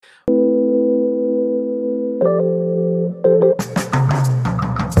What's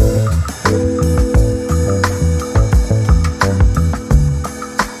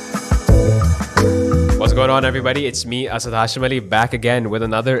going on, everybody? It's me, Asad Hashim Ali, back again with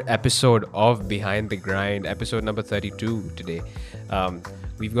another episode of Behind the Grind, episode number 32 today.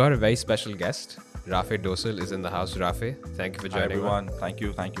 We've got a very special guest. Rafe Dosal is in the house. Rafe, thank you for joining. Hi everyone. Thank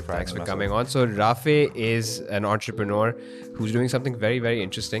you for Thanks for coming on. So Rafe is an entrepreneur who's doing something very, very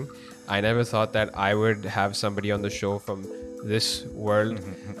interesting. I never thought that I would have somebody on the show from this world,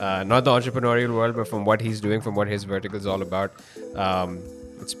 not the entrepreneurial world, but from what he's doing, from what his vertical is all about.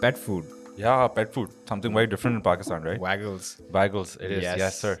 It's pet food. Yeah, pet food. Something very different in Pakistan, right? Waggles. Bagels. It is.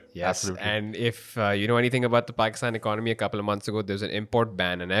 Yes, sir. Yes. Absolutely. And if you know anything about the Pakistan economy, a couple of months ago, there's an import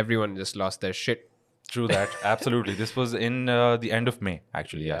ban and everyone just lost their shit. True that. Absolutely. This was in the end of May,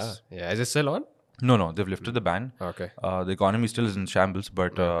 actually. Yes. Yeah. Is it still on? No. They've lifted the ban. Okay. The economy still is in shambles,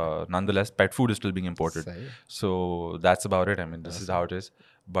 but nonetheless, pet food is still being imported. Sahi. So that's about it. I mean, this is how it is.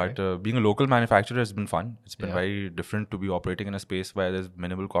 But being a local manufacturer has been fun. It's been very different to be operating in a space where there's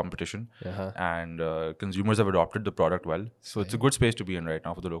minimal competition and consumers have adopted the product well. So it's a good space to be in right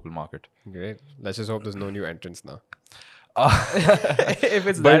now for the local market. Great. Let's just hope there's no new entrants now. If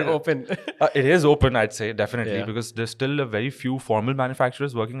it's that open. It is open, I'd say, definitely, because there's still a very few formal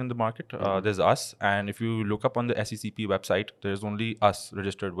manufacturers working in the market. There's us, and if you look up on the SECP website, there's only us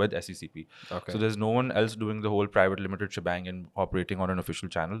registered with SECP. Okay. So there's no one else doing the whole private limited shebang and operating on an official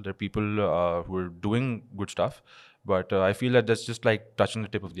channel. There are people who are doing good stuff, but I feel that that's just like touching the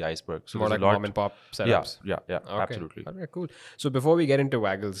tip of the iceberg. So More there's like a lot. mom and pop setups. Yeah, Okay. absolutely. Okay, cool. So before we get into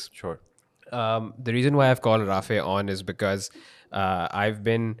Waggles, Sure. the reason why I've called Rafe on is because I've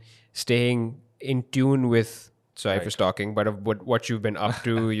been staying in tune with. Sorry for stalking, but of what you've been up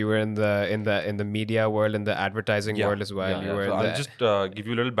to. You were in the media world, in the advertising world as well. You were So I'll just give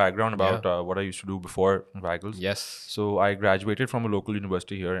you a little background about what I used to do before Waggles. Yes. So I graduated from a local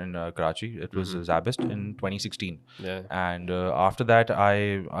university here in Karachi. It was Zabist in 2016. Yeah. And after that,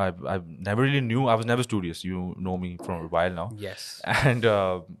 I never really knew. I was never studious. You know me from a while now. Yes. And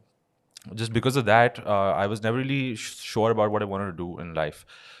just because of that, I was never really sure about what I wanted to do in life.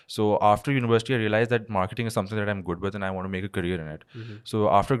 So after university, I realized that marketing is something that I'm good with and I want to make a career in it. So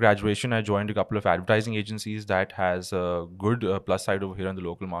after graduation, I joined a couple of advertising agencies that has a good plus side over here in the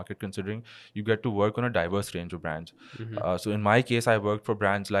local market, considering you get to work on a diverse range of brands. So in my case, I worked for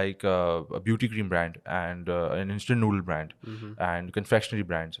brands like a beauty cream brand and an instant noodle brand and confectionery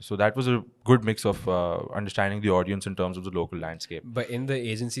brands. So that was a good mix of understanding the audience in terms of the local landscape. But in the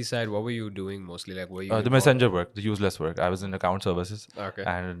agency side, what were you doing mostly? Like, were you The involved- messenger work, the useless work. I was in account services. Okay.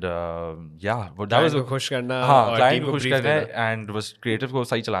 And but that Client was को खुश करना और client team को को खुश brief करना देना. and was creative को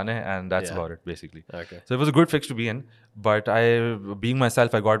सही चलाना है, and that's Yeah. about it basically. Okay. So it was a good fix to be in, but being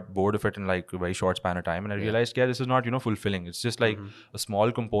myself, I got bored of it in like a very short span of time, and I realized, this is not fulfilling. It's just like a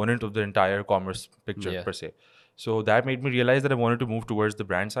small component of the entire commerce picture per se. So that made me realize that I wanted to move towards the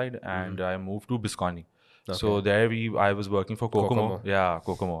brand side, and I moved to Bisconi. So there I was working for Kokomo. Yeah,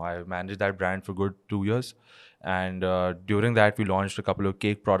 Kokomo. I managed that brand for good 2 years. And during that, we launched a couple of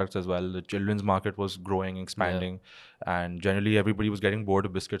cake products as well. The children's market was growing, expanding. And generally, everybody was getting bored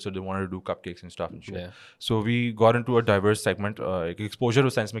of biscuits, so they wanted to do cupcakes and stuff and shit. Yeah. So we got into a diverse segment. Exposure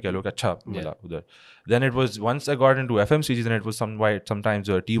was sense mein keh lo, कि अच्छा मिला उधर. Then it was, once I got into FMCG, then it was sometimes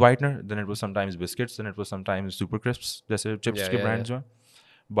tea whitener, then it was sometimes biscuits, then it was sometimes Super Crisps, जैसे chips के brands जो हैं.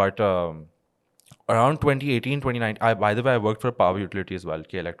 But around 2018, 2019, by the way, I worked for a power utility as well,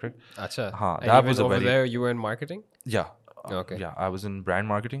 K Electric. Acha. Haan, And that even was a over very- there, you were in marketing? Yeah. Okay. Yeah, I was in brand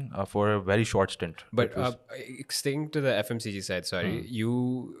marketing for a very short stint. But sticking to the FMCG side, sorry,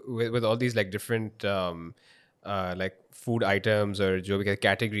 you with all these like different like food items or jo bhi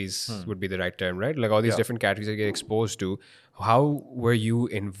categories would be the right term, right? Like all these different categories that you get exposed to. How were you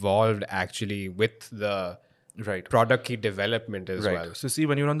involved actually with the product key development as well? So see,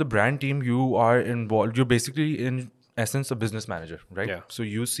 when you're on the brand team, you are involved. You're basically in essence a business manager, right? Yeah. So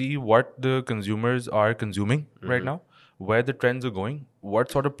you see what the consumers are consuming right now, where the trends are going,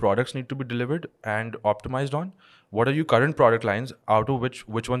 what sort of products need to be delivered and optimized on, what are your current product lines, out of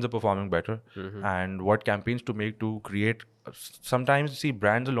which ones are performing better, and what campaigns to make to create. Sometimes, see,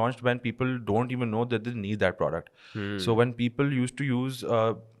 brands are launched when people don't even know that they need that product. So when people used to use,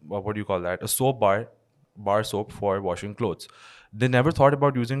 what do you call that, a soap bar soap for washing clothes, they never thought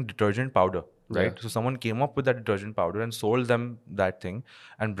about using detergent powder, right? So someone came up with that detergent powder and sold them that thing.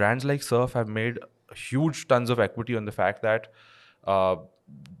 And brands like Surf have made huge tons of equity on the fact that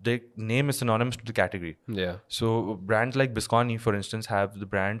their name is synonymous to the category. Yeah. So brands like Bisconi, for instance, have the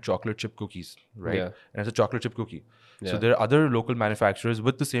brand chocolate chip cookies, right? Yeah. And it's a chocolate chip cookie. So there are other local manufacturers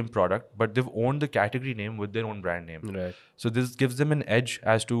with the same product, but they've owned the category name with their own brand name. Right. So this gives them an edge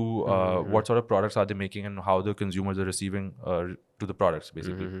as to what sort of products are they making and how the consumers are receiving to the products,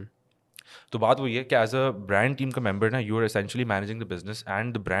 basically. तो बात वही है कि as a brand team का member ना you are essentially managing the business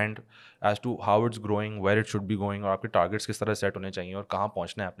and the brand as to how it's growing, where it should be going, और आपके targets किस तरह सेट होने चाहिए और कहाँ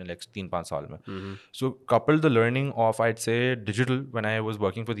पहुँचना है अपने नेक्स्ट 3-5 साल में. So couple the learning of I'd से digital when I was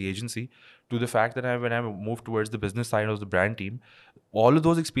working for the agency to the fact that when I moved towards the business side of the brand team, all of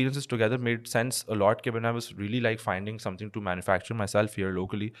those experiences together made sense a lot when I was really like finding something to manufacture myself here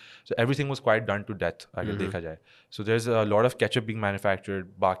locally. So everything was quite done to death, agar dekha jaye. So there's a lot of ketchup being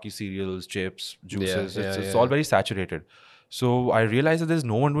manufactured, baki cereals, chips, juices, it's all very saturated. So I realized that there's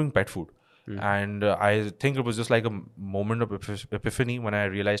no one doing pet food. And I think it was just like a moment of epiphany when I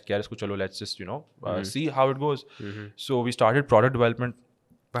realized, let's just, see how it goes. So we started product development.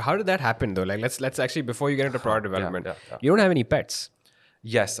 But how did that happen though? Like let's actually, before you get into product development, you don't have any pets.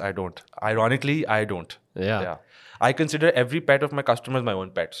 Yes, I don't. Ironically, I don't. Yeah. I consider every pet of my customer my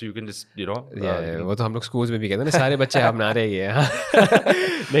own pet. So you can just, वो तो हम लोग schools में भी कहते हैं ना, सारे बच्चे हमारे ही हैं.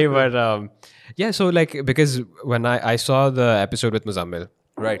 नहीं, but yeah, so like because when I saw the episode with Muzammil,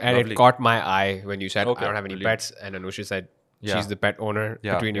 right, and lovely. it caught my eye when you said Okay, I don't have any brilliant. pets, and Anusha said she's the pet owner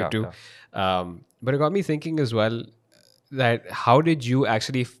between you two. Yeah. But it got me thinking as well, that how did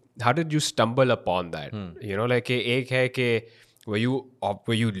you stumble upon that? Like ek hai ke were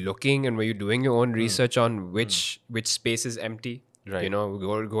you looking and were you doing your own research on which space is empty? Right.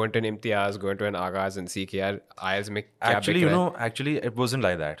 Go into an Imtiaz, go into an Agaz and see कि यार aisles में क्या Actually, actually it wasn't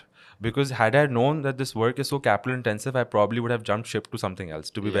like that. Because had I known that this work is so capital intensive, I probably would have jumped ship to something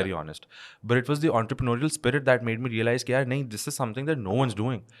else, to be very honest. But it was the entrepreneurial spirit that made me realize कि यार नहीं, this is something that no one's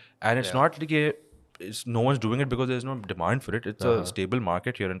doing. And it's not like no one's doing it because there's no demand for it. It's a stable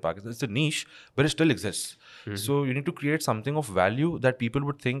market here in Pakistan. It's a niche, but it still exists. So you need to create something of value that people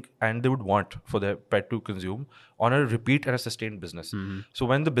would think and they would want for their pet to consume on a repeat and a sustained business.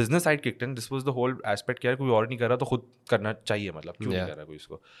 So when the business side kicked in, this was the whole aspect कि यार कोई और नहीं कर रहा तो खुद करना चाहिए, मतलब क्यों नहीं कर रहा कोई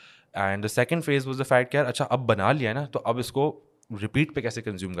इसको. And the second phase was the fact कि यार अच्छा अब बना लिया ना, तो अब इसको repeat पे कैसे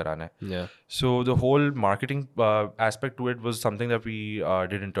consume कराना है. Yeah. So the whole marketing aspect to it was something that we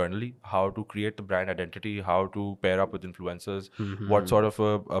did internally. How to create the brand identity, how to pair up with influencers, what sort of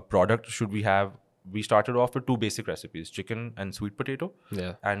a product should we have. We started off with 2 basic recipes, chicken and sweet potato,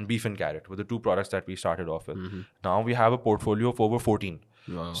 and beef and carrot were the 2 products that we started off with. Now we have a portfolio of over 14.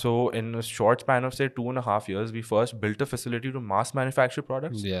 Wow. So in a short span of say 2.5 years, we first built a facility to mass manufacture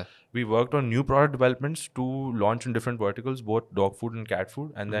products. Yeah. We worked on new product developments to launch in different verticals, both dog food and cat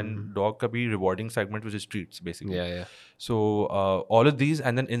food, and then dog ka bhi rewarding segment, which is treats basically. Yeah. So all of these,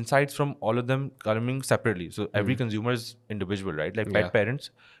 and then insights from all of them coming separately. So every consumer is individual, right? Like pet parents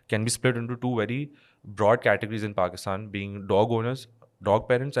can be split into 2 very broad categories in Pakistan, being dog owners, dog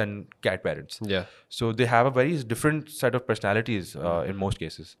parents, and cat parents. Yeah. So they have a very different set of personalities in most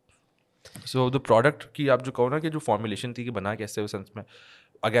cases. So the product की आप जो कहो ना कि जो formulation थी कि बना कैसे उस sense में,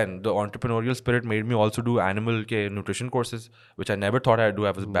 again the entrepreneurial spirit made me also do animal के nutrition courses, which I never thought I'd do.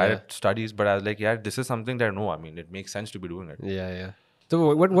 I was bad at studies, but I was like, yeah, this is something that I mean it makes sense to be doing it. Yeah.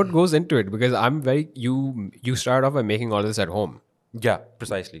 So what goes into it? Because I'm you started off by making all this at home. Yeah,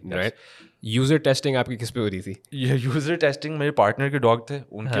 precisely. Yes. Right. User testing आपकी किस पे हो रही थी? ये user testing मेरे partner के dog थे,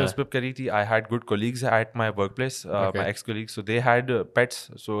 उनके उस पर करी थी. I had good colleagues at my work place, my ex colleagues, so they had pets,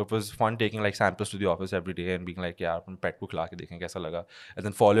 so it was fun taking like samples to the office every day and being like यार अपन pet को खिला के देखें कैसा लगा, and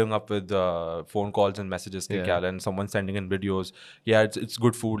then following up with phone calls and messages के क्या, and someone sending in videos, yeah, it's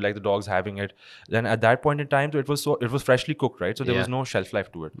good food, like the dog's having it. Then at that point in time, so it was freshly cooked, right? So there was no shelf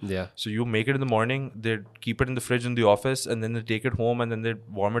life to it. Yeah. So you make it in the morning, they keep it in the fridge in the office, and then they take it home and then they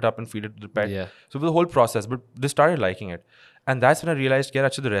warm it up and feed it to the pet. Yeah. So the whole process, but they started liking it, and that's when I realized, yeah,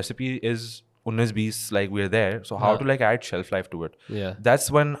 actually the recipe is 19-20, like we're there, so how to like add shelf life to it. Yeah. That's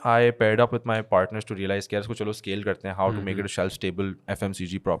when I paired up with my partners to realize, yeah, isko chalo scale karte hain, how to make it a shelf stable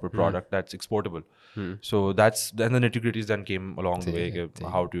FMCG proper product that's exportable. So that's then the nitty gritties then came along the way,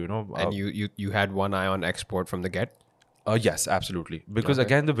 how to and you had one eye on export from the get. Yes, absolutely, because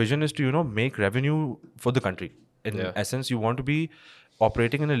again the vision is to make revenue for the country. In essence, you want to be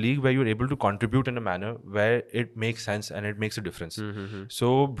operating in a league where you're able to contribute in a manner where it makes sense and it makes a difference.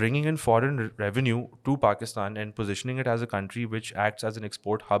 So bringing in foreign revenue to Pakistan and positioning it as a country which acts as an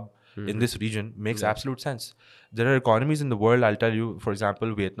export hub in this region makes absolute sense. There are economies in the world, I'll tell you, for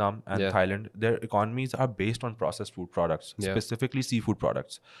example, Vietnam and Thailand, their economies are based on processed food products, specifically seafood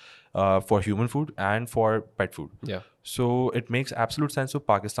products, for human food and for pet food. Yeah. So it makes absolute sense for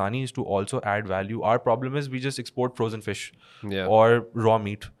Pakistanis to also add value. Our problem is we just export frozen fish or raw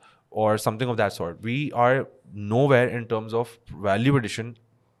meat or something of that sort. We are nowhere in terms of value addition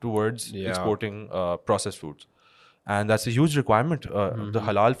towards Yeah. exporting processed foods. And that's a huge requirement. The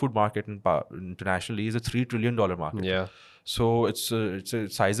halal food market internationally is a $3 trillion market. Yeah. So it's a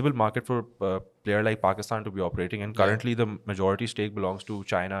sizable market for a player like Pakistan to be operating in. Currently, the majority stake belongs to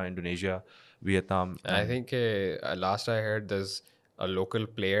China, Indonesia, Vietnam. I think last I heard, there's a local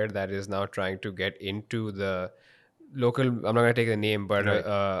player that is now trying to get into the local. I'm not going to take the name, but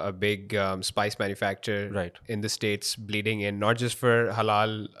a big spice manufacturer Right. in the States bleeding in, not just for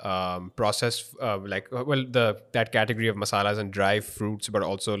halal processed, that category of masalas and dry fruits, but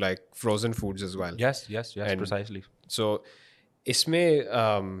also like frozen foods as well. Yes, And precisely. So,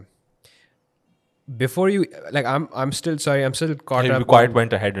 isme before you like, I'm still sorry, I'm still caught We up. quite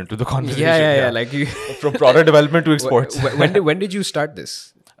went ahead into the conversation. Yeah. Like you, From product development to exports. when did you start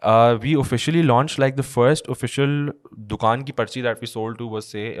this? We officially launched, like, the first official Dukaan ki parchi that we sold to was,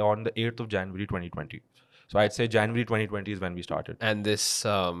 say, on the 8th of January 2020. So I'd say January 2020 is when we started. And this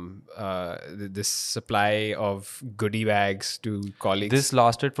this supply of goodie bags to colleagues. This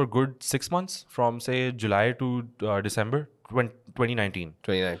lasted for good 6 months, from, say, July to December 2019.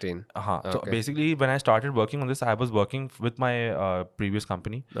 2019. So basically, when I started working on this, I was working with my previous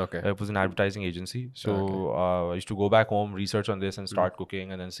company. Okay. It was an advertising agency. So I used to go back home, research on this, and start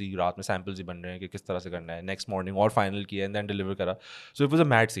cooking, and then see raat mein samples hi ban rahe hain ki kis tarah se karna hai. Next morning, all final kiya, and then deliver kara. So it was a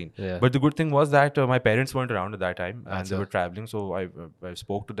mad scene. Yeah. But the good thing was that my parents weren't around at that time, and they were traveling. So I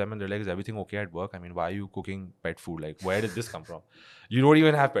spoke to them, and they're like, "Is everything okay at work? I mean, why are you cooking pet food? Like, where did this come from? You don't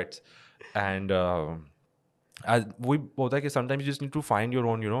even have pets." And we both like sometimes you just need to find your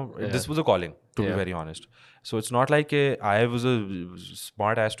own, this was a calling, to be very honest. So it's not like I was a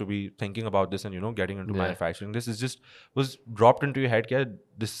smart ass to be thinking about this and getting into manufacturing. This is just was dropped into your head.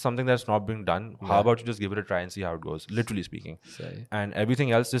 This is something that's not being done. How about you just give it a try and see how it goes, literally speaking. And everything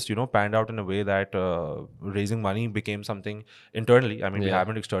else just panned out in a way that raising money became something internally. I mean, we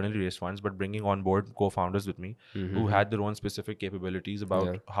haven't externally raised funds, but bringing on board co-founders with me who had their own specific capabilities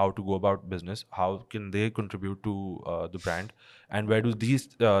about how to go about business, how can they contribute to the brand, and where do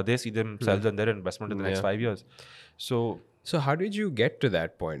they see themselves and their investment in the next 5 years. So how did you get to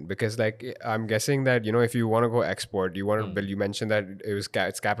that point? Because like I'm guessing that if you want to go export, you want to build. You mentioned that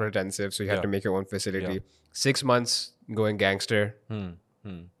it's capital intensive, so you had to make your own facility. 6 months going gangster.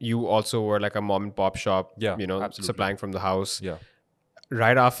 You also were like a mom and pop shop. Absolutely. Supplying from the house. Yeah.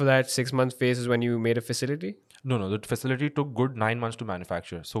 Right after that 6 month phase is when you made a facility. No, the facility took good 9 months to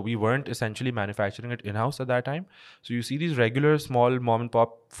manufacture. So we weren't essentially manufacturing it in-house at that time. So you see these regular small mom and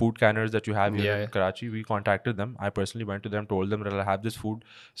pop food canners that you have here in Karachi. We contacted them. I personally went to them, told them that I'll have this food.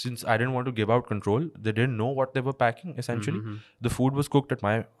 Since I didn't want to give out control, they didn't know what they were packing, essentially. The food was cooked at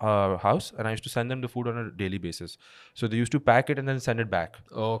my house, and I used to send them the food on a daily basis. So they used to pack it and then send it back.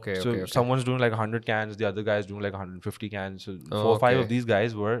 Okay. Someone's doing like 100 cans, the other guy's doing like 150 cans. So 4 or 5 of these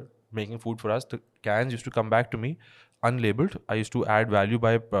guys were making food for us. The cans used to come back to me unlabeled. I used to add value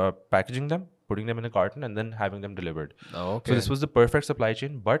by packaging them, putting them in a carton, and then having them delivered. So this was the perfect supply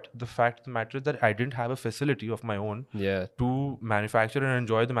chain. But the fact of the matter is that I didn't have a facility of my own to manufacture and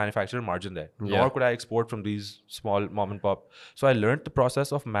enjoy the manufacturer margin there. Nor could I export from these small mom and pop. So I learned the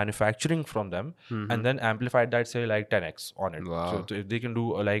process of manufacturing from them and then amplified that, say, like 10x on it. So if they can do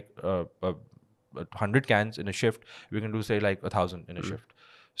 100 cans in a shift, we can do, say, like 1,000 in a shift.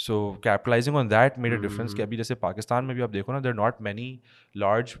 So capitalizing on that made a difference. कि अभी जैसे पाकिस्तान में भी आप देखो ना, there are not many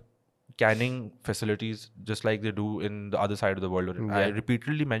large canning facilities just like they do in the other side of the world. I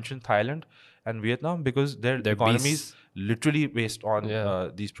repeatedly mentioned Thailand and Vietnam because their economies literally based on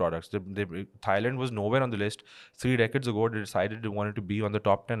these products. Thailand was nowhere on the list. 3 decades ago, they decided they wanted to be on the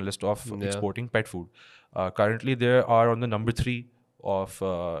top 10 list of exporting pet food. Currently, they are on the number 3 of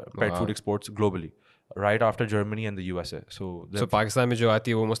pet food exports globally, right after Germany and the USA. So Pakistan में जो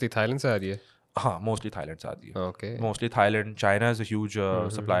आती है वो mostly Thailand से आ रही है. Mostly Thailand से आती है. Okay. Mostly Thailand. China is a huge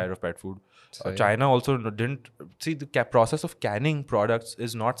supplier of pet food. China also didn't see the process of canning products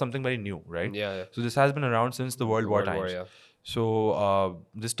is not something very new, right? Yeah. So this has been around since the World War times. So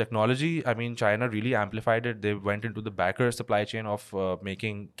this technology, I mean, China really amplified it. They went into the backer supply chain of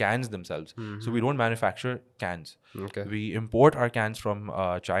making cans themselves. So we don't manufacture cans. We import our cans from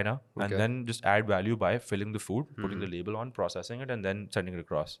China and then just add value by filling the food, putting the label on, processing it, and then sending it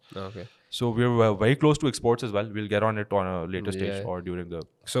across. So we're very close to exports as well. We'll get on it on a later stage or during the.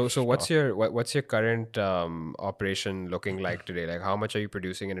 So what's your current operation looking like today? Like how much are you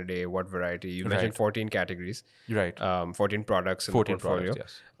producing in a day? What variety? You mentioned 14 categories. Right. 14 products in 14 the portfolio.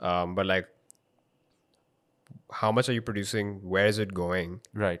 Products, yes. But like, how much are you producing? Where is it going?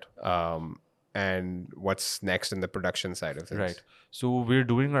 Right. and what's next in the production side of things? Right. So we're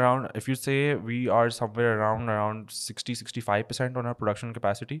doing around, if you say we are somewhere around 60-65% on our production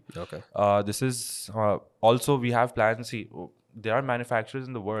capacity. Okay. This is also we have plans. See, there are manufacturers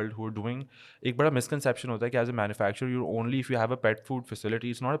in the world who are doing. एक बड़ा misconception होता है कि as a manufacturer, you only if you have a pet food facility.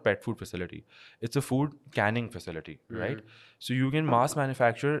 It's not a pet food facility. It's a food canning facility, right? So you can mass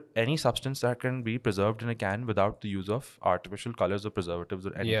manufacture any substance that can be preserved in a can without the use of artificial colors or preservatives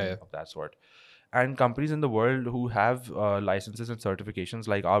or anything of that sort. And companies in the world who have licenses and certifications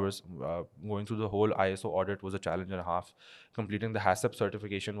like ours, going through the whole ISO audit was a challenge and a half. Completing the HACCP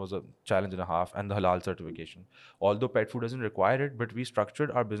certification was a challenge and a half, and the halal certification. Although pet food doesn't require it, but we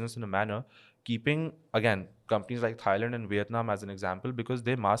structured our business in a manner keeping, again, companies like Thailand and Vietnam as an example, because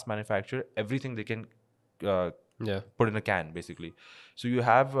they mass manufacture everything they can put in a can, basically. So you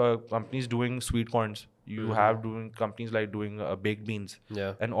have companies doing sweet corns. You have doing companies like doing baked beans.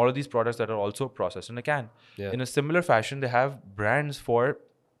 And all of these products that are also processed in a can. In a similar fashion, they have brands for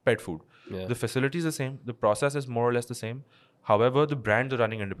pet food. The facility is the same. The process is more or less the same. However, the brands are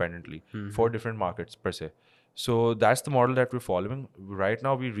running independently for different markets per se. So that's the model that we're following. Right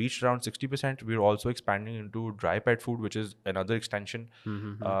now, we reached around 60%. We're also expanding into dry pet food, which is another extension,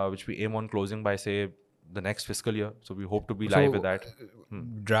 which we aim on closing by, say, the next fiscal year. So we hope to be live with that.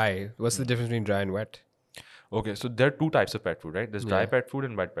 Dry. What's the difference between dry and wet? Okay, so there are two types of pet food, right? There's dry pet food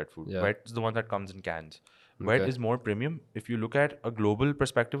and wet pet food. Wet is the one that comes in cans. Wet is more premium. If you look at a global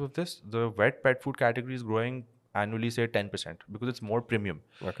perspective of this, the wet pet food category is growing annually, say 10%, because it's more premium.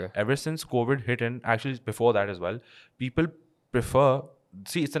 Okay. Ever since COVID hit, and actually before that as well, people prefer,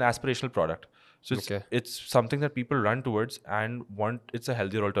 see, it's an aspirational product. So it's something that people run towards and want. It's a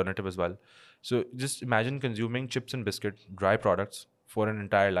healthier alternative as well. So just imagine consuming chips and biscuit, dry products for an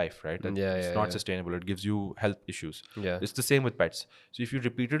entire life, right? It's not sustainable. It gives you health issues. It's the same with pets. So if you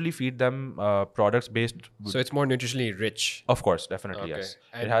repeatedly feed them products based... So it's more nutritionally rich. Of course, definitely, yes.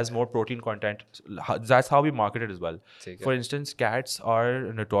 And it has more protein content. That's how we market it as well. For instance, cats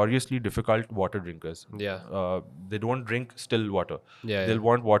are notoriously difficult water drinkers. They don't drink still water. They'll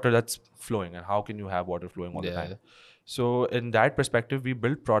want water that's flowing. And how can you have water flowing all the time? So in that perspective, we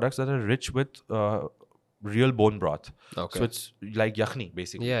build products that are rich with real bone broth. So it's like yakhni,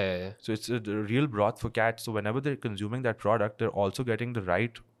 basically. So it's a real broth for cats. So whenever they're consuming that product, they're also getting the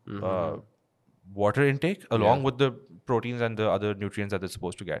right water intake along with the proteins and the other nutrients that they're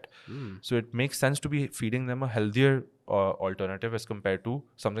supposed to get. So it makes sense to be feeding them a healthier alternative as compared to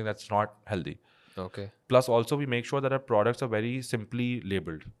something that's not healthy. Plus also we make sure that our products are very simply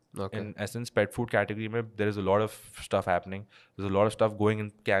labeled. In essence, pet food category, there is a lot of stuff happening. There's a lot of stuff going in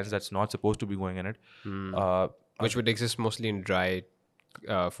cans that's not supposed to be going in it. Which would exist mostly in dry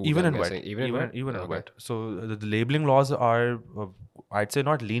food. Even in wet. Even in wet. So the labeling laws are, I'd say,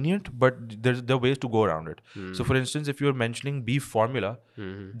 not lenient, but there are ways to go around it. So for instance, if you're mentioning beef formula,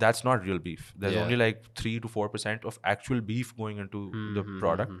 that's not real beef. There's only like 3 to 4% of actual beef going into the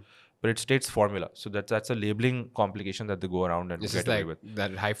product. But it states formula. So that's a labeling complication that they go around and get away with.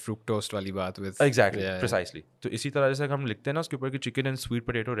 That high fructose wali baat with... Exactly, precisely. So इसी तरह जैसे हम लिखते हैं ना उसके ऊपर कि chicken and sweet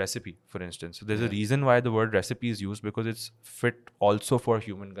potato recipe, for instance. So there's a reason why the word recipe is used, because it's fit also for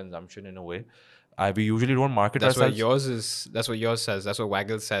human consumption in a way. We usually don't market ourselves. That's what yours says. That's what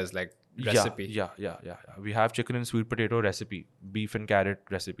Waggle says, like recipe. Yeah. We have chicken and sweet potato recipe, beef and carrot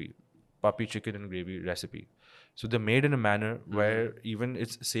recipe, puppy chicken and gravy recipe. So they're made in a manner where even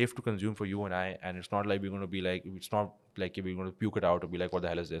it's safe to consume for you and I, and it's not like we're going to be like, it's not like we're going to puke it out or be like, what the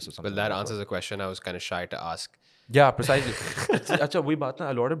hell is this or something. Well, that answers a question I was kind of shy to ask. Yeah, precisely.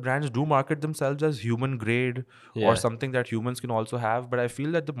 A lot of brands do market themselves as human grade or something that humans can also have, but I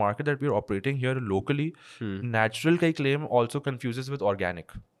feel that the market that we're operating here locally, natural ka claim also confuses with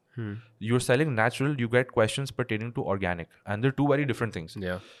organic. You're selling natural, you get questions pertaining to organic, and they're two very different things.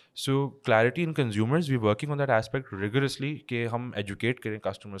 So clarity in consumers, we're working on that aspect rigorously कि हम educate करें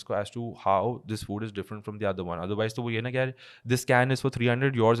customers को as to how this food is different from the other one. Otherwise तो वो ये ना क्या this can is for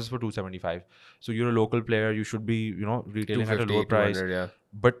 300, yours is for 275. So you're a local player, you should be retailing at a lower price.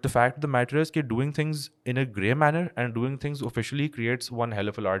 But the fact of the matter is that doing things in a grey manner and doing things officially creates one hell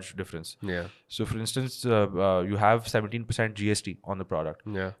of a large difference. So for instance, you have 17% GST on the product.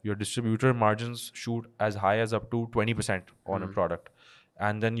 Your distributor margins shoot as high as up to 20% on a product.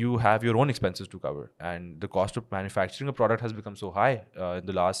 And then you have your own expenses to cover. And the cost of manufacturing a product has become so high in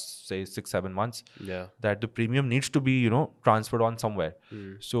the last, say, 6-7 months that the premium needs to be, transferred on somewhere.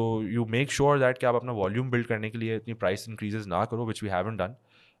 So you make sure that कि आप अपना volume build करने के लिए इतनी price increases ना करो, which we haven't done.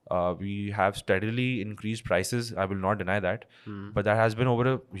 We have steadily increased prices. I will not deny that. But that has been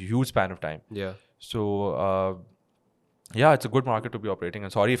over a huge span of time. So Yeah, it's a good market to be operating.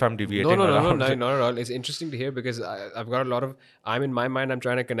 And sorry if I'm deviating No, around. not at all. It's interesting to hear because I've got a lot of. I'm in my mind. I'm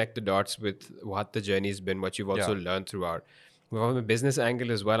trying to connect the dots with what the journey's been, what you've also Yeah. learned throughout. From a business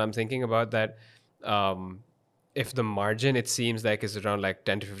angle as well, I'm thinking about that. If the margin, it seems like is around like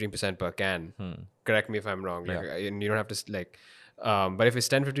 10 to 15% per can. Correct me if I'm wrong. Like, and you don't have to like. But if it's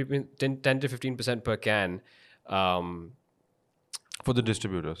 10 to 15% per can, For the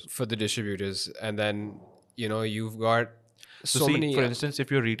distributors. for the distributors, and then you've got So so see, many. for instance,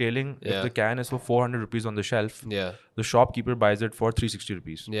 if you're retailing, if Yeah. the can is for 400 rupees on the shelf, Yeah, the shopkeeper buys it for 360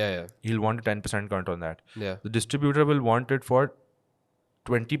 rupees. yeah, He'll want a 10% cut on that. yeah. The distributor will want it for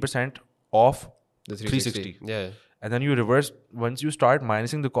 20% off The 360. Yeah. And then you reverse, once you start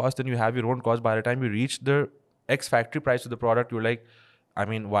minusing the cost, then you have your own cost. By the time you reach the X factory price of the product, you're like, I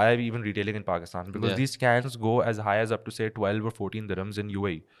mean, why are we even retailing in Pakistan? Because these cans go as high as up to say 12 or 14 dirhams in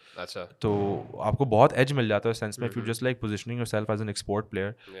UAE. अच्छा. तो आपको बहुत edge मिल जाता है sense में if you're just like positioning yourself as an export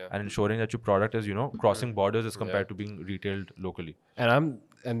player and ensuring that your product is crossing borders as compared to being retailed locally.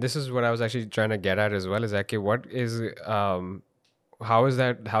 And this is what I was actually trying to get at as well, is that okay, what is how's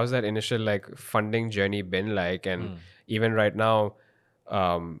that initial like funding journey been like, and even right now,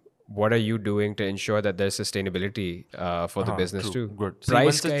 what are you doing to ensure that there's sustainability for the business true. too? Good. See, Price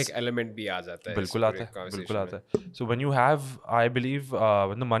once का it's- एक element भी आ जाता है बिल्कुल आता है, बिल्कुल आता है. So when you have, I believe,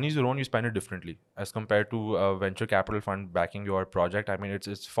 when the money is your own, you spend it differently as compared to a venture capital fund backing your project. I mean,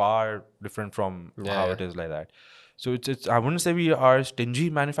 it's far different from how it is like that. So it's I wouldn't say we are stingy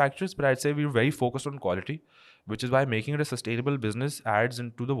manufacturers, but I'd say we're very focused on quality, which is why making it a sustainable business adds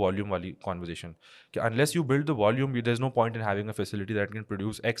into the volume wali conversation. Unless you build the volume, there's no point in having a facility that can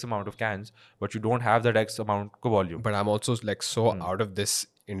produce X amount of cans, but you don't have that X amount of volume. But I'm also like so out of this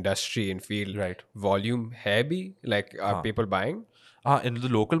industry and field. Right. Volume है भी, like are people buying? In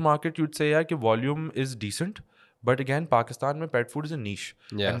the local market, you'd say that volume is decent. But again, Pakistan में pet food is a niche.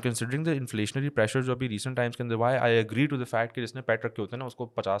 And considering the inflationary pressures जो अभी recent times के अंदर, why I agree to the fact कि जिसने pet रखे होते हैं ना, उसको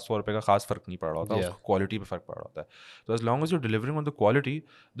 50-100 रुपए का खास फर्क नहीं पड़ रहा होता, उसको quality पे फर्क पड़ रहा होता है. So as long as you're delivering on the quality,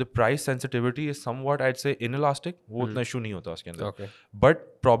 the price sensitivity is somewhat, I'd say, inelastic. वो उतना issue नहीं होता उसके अंदर. But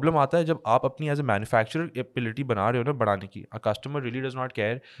problem आता है जब आप अपनी as a manufacturer ability बना रहे हो ना बढ़ाने की. A customer really does not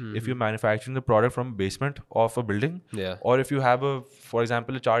care if you're manufacturing the product from basement of a building, or if you have for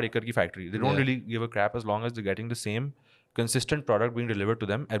example, a 4 acre की factory. They don't really give a crap as long as they're getting the same consistent product being delivered to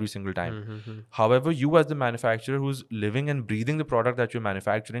them every single time. However, you as the manufacturer who's living and breathing the product that you're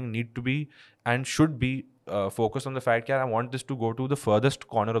manufacturing need to be and should be focused on the fact that I want this to go to the furthest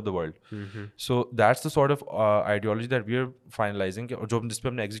corner of the world. So that's the sort of ideology that we are finalizing, जो जिस पे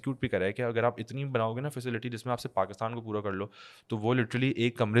हमने execute भी करा है कि अगर आप इतनी बनाओगे ना facility जिसमें आपसे पाकिस्तान को पूरा कर लो, तो वो literally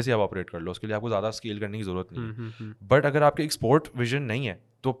एक कमरे से आप ऑपरेट कर लो, उसके लिए आपको ज़्यादा स्केल करने की ज़रूरत नहीं है. बट अगर आपके एक्सपोर्ट विजन नहीं है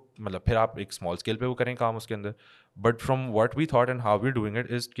तो मतलब फिर आप एक स्मॉल स्केल पे वो करें काम उसके अंदर. But from what we thought and how we doing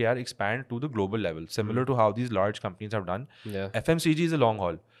it is कि यार expand to the global level similar to how these large companies have done. FMCG is a long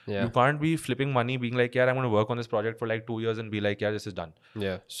haul. You can't be flipping money being like, yeah, I'm going to work on this project for like 2 years and be like, yeah, this is done.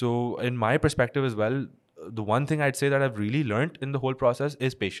 So in my perspective as well, the one thing I'd say that I've really learned in the whole process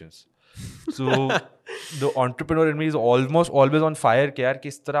is patience. So the entrepreneur in me is almost always on fire कि यार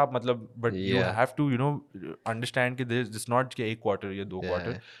किस तरह आप मतलब, but you have to understand कि this is not कि एक quarter या 2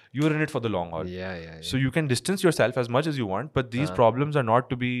 quarter, you're in it for the long haul. So you can distance yourself as much as you want, but these problems are not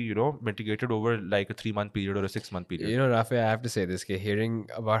to be mitigated over like a 3-month period or a 6-month period. Rafi, I have to say this, hearing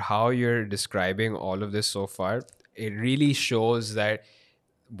about how you're describing all of this so far, it really shows that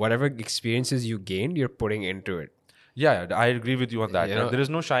whatever experiences you gained, you're putting into it. Yeah, I agree with you on that. There is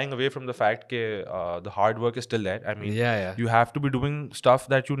no shying away from the fact that the hard work is still there. I mean, you have to be doing stuff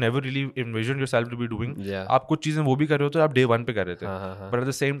that you never really envisioned yourself to be doing. आप कुछ चीज़ें वो भी कर रहे हो तो आप day 1 पे कर रहे थे. But at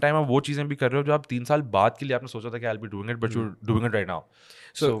the same time आप वो चीज़ें भी कर रहे हो जो आप 3 साल बाद के लिए आपने सोचा था कि I'll be doing it, but you're doing it right now.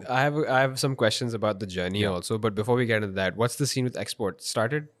 So I have some questions about the journey also. But before we get into that, what's the scene with export?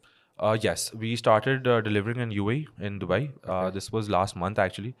 Started? Yes, we started delivering in UAE in Dubai. This was last month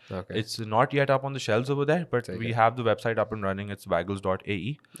actually. It's not yet up on the shelves over there, but we have the website up and running. It's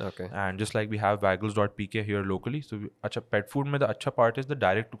waggles.ae. And just like we have waggles.pk here locally. So pet food mein the acha part is the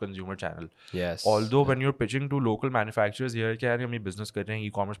direct to consumer channel. Yes. Although when you're pitching to local manufacturers here कि यार हम ये business कर रहे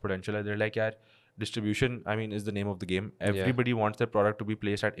हैं, e-commerce potential है, they're like यार distribution, I mean, is the name of the game. Everybody wants their product to be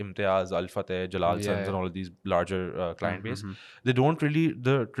placed at Imtiaz, Al Fateh, Jalal Sons and all of these larger client base. They don't really,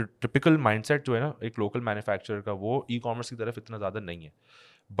 the typical mindset जो है ना एक local manufacturer का, वो e-commerce की तरफ इतना ज़्यादा नहीं है.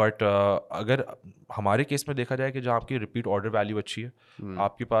 बट अगर हमारे केस में देखा जाए कि जहाँ आपकी रिपीट ऑर्डर वैल्यू अच्छी है,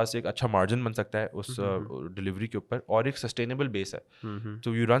 आपके पास एक अच्छा मार्जिन बन सकता है उस डिलीवरी के ऊपर और एक सस्टेनेबल बेस है,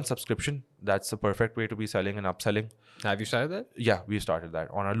 तो you run subscription, that's a perfect way to be selling and upselling. Have you started that? Yeah, we started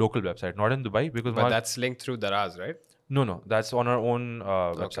that on our local website, not in Dubai because but that's linked through Daraz, right? No, that's on our own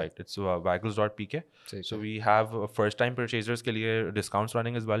website. It's waggles.pk. So we have first-time purchasers ke liye discounts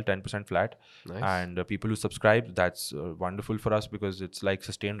running as well, 10% flat. Nice. And people who subscribe, that's wonderful for us because it's like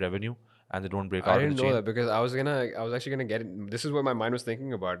sustained revenue and they don't break out I of didn't the know chain. that because I was actually gonna get it. This is what my mind was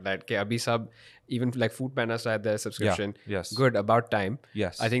thinking about. That okay, abhi sab, even like Food Panda started their subscription. Yes. Good, about time.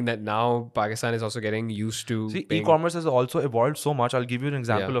 Yes. I think that now Pakistan is also getting used to See, paying. e-commerce has also evolved so much. I'll give you an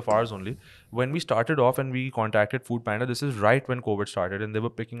example of ours only. When we started off and we contacted Food Panda, this is right when COVID started, and they were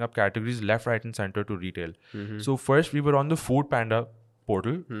picking up categories left, right, and center to retail. So first we were on the Food Panda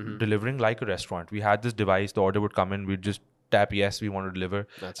portal, delivering like a restaurant. We had this device, the order would come in, we'd just tap yes, we want to deliver,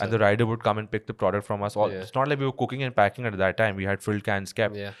 and the rider would come and pick the product from us. It's not like we were cooking and packing at that time. We had filled cans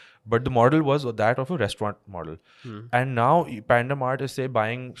kept. But the model was that of a restaurant model. And now Panda Mart is say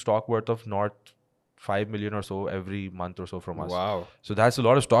buying stock worth of north 5 million or so every month or so from us. Wow. So that's a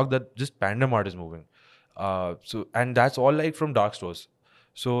lot of stock that just Panda Mart is moving. And that's all like from dark stores.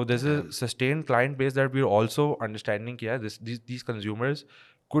 So there's a sustained client base that we're also understanding. Yeah, these consumers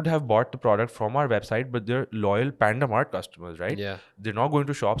could have bought the product from our website, but they're loyal Panda Mart customers, right? Yeah. They're not going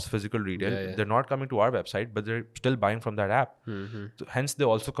to shops, physical retail. They're not coming to our website, but they're still buying from that app. So hence, they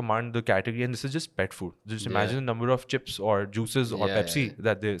also command the category. And this is just pet food. Just imagine the number of chips or juices or Pepsi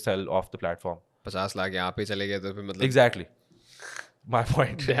that they sell off the platform. 50 lakh यहाँ पे चले गए तो फिर मतलब. Exactly. My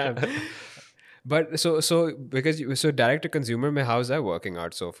point. Damn. But so because so direct to consumer, mein, how's that working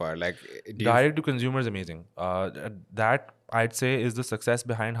out so far? Like direct to consumer is amazing. That I'd say is the success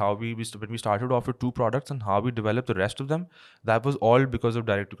behind how when we started off with 2 products and how we developed the rest of them. That was all because of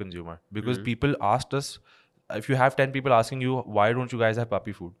direct to consumer. Because people asked us, if you have 10 people asking you, why don't you guys have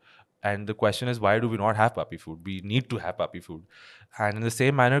puppy food? And the question is, why do we not have puppy food? We need to have puppy food. And in the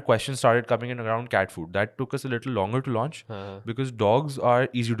same manner, questions started coming in around cat food. That took us a little longer to launch because dogs are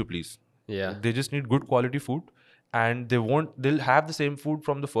easy to please. Yeah. They just need good quality food, and they'll have the same food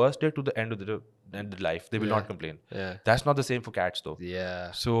from the first day to the end of the life. They will not complain. Yeah. That's not the same for cats though.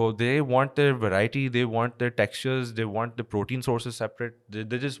 Yeah. So they want their variety, they want their textures, they want the protein sources separate.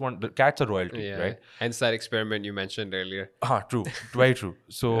 They just want, the cats are royalty, right? Hence that experiment you mentioned earlier. True. Very true.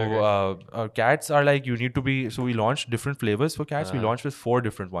 So cats are like, you need to be, so we launched different flavors for cats. We launched with 4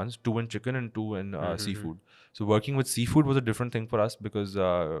 different ones, 2 in chicken and 2 in seafood. So working with seafood was a different thing for us because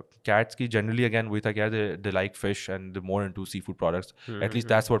cats ki generally, again, they like fish and they're more into seafood products. At least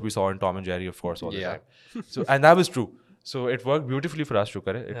that's what we saw in Tom and Jerry, of course, all the time. So, and that was true. So it worked beautifully for us,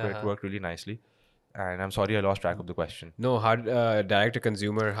 Shukar. It worked really nicely. And I'm sorry I lost track of the question. No, how direct to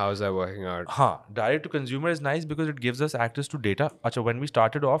consumer, how's that working out? Direct to consumer is nice because it gives us access to data. When we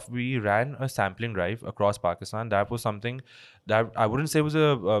started off, we ran a sampling drive across Pakistan. That was something that I wouldn't say was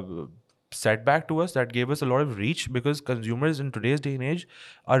a setback to us. That gave us a lot of reach because consumers in today's day and age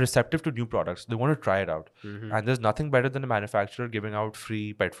are receptive to new products. They want to try it out. And there's nothing better than a manufacturer giving out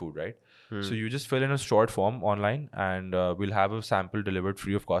free pet food, right? So you just fill in a short form online and we'll have a sample delivered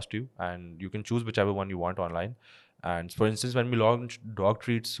free of cost to you, and you can choose whichever one you want online. And for instance, when we launched dog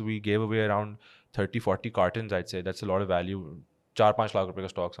treats, we gave away around 30-40 cartons. I'd say that's a lot of value. 4-5 lakh rupees ka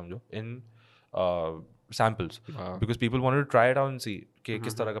stock samjho in samples. Because people wanted to try it out and see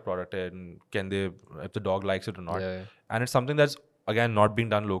kis tarah ka product hai and can they, if the dog likes it or not. And it's something that's again not being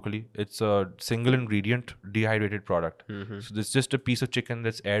done locally. It's a single ingredient dehydrated product. So it's just a piece of chicken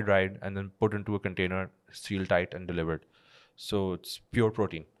that's air dried and then put into a container, sealed tight and delivered. So it's pure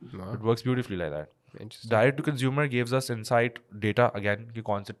protein. It works beautifully like that. Direct to consumer gives us insight data again कि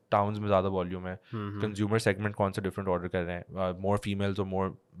कौन से towns में ज़्यादा volume है, consumer segment कौन से different order कर रहे हैं, more females or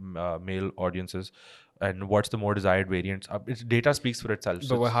more male audiences, and what's the more desired variants. Its data speaks for itself.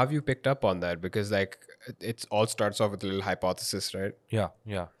 But how have you picked up on that? Because like it all starts off with a little hypothesis, right? Yeah.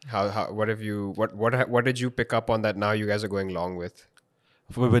 What did you pick up on that now you guys are going long with?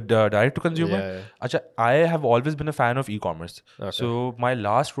 With direct to consumer, I have always been a fan of e-commerce. So my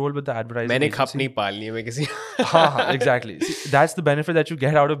last role with the advertising मैंने खपनी पालनी है मैं किसी. Exactly. See, that's the benefit that you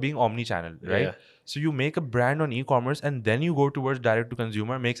get out of being omni-channel, right? So you make a brand on e-commerce and then you go towards direct to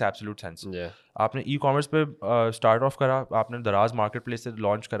consumer. Makes absolute sense. आपने e-commerce पे start off करा, आपने Daraz marketplace से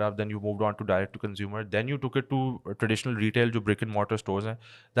launch करा, then you moved on to direct to consumer, then you took it to traditional retail जो brick and mortar stores हैं.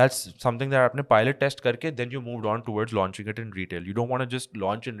 That's something that आपने pilot test करके then you moved on towards launching it in retail. You don't want to just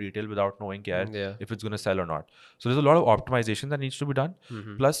launch in retail without knowing if it's going to sell or not. So there's a lot of optimization that needs to be done.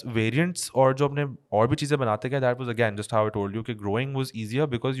 Plus variants और जो अपने और भी चीज़ें बनाते गए, that was again just how I told you कि growing was easier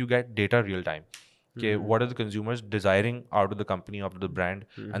because you get data real time. Okay, what are the consumers desiring out of the company, out of the brand,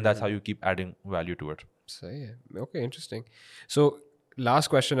 and that's how you keep adding value to it. Okay, interesting. So last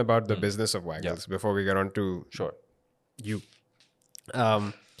question about the business of Waggles before we get on to you.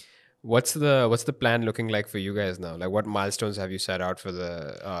 What's the plan looking like for you guys now? Like, what milestones have you set out for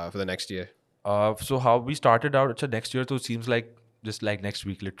the next year? So how we started out, it's next year, so it seems like just like next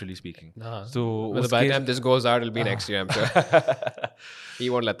week, literally speaking. So Well, by the time this goes out, it'll be next year, I'm sure. He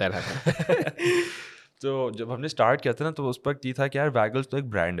won't let that happen. तो जब हमने start किया था ना, तो उस वक्त ये था कि यार वैगल्स तो एक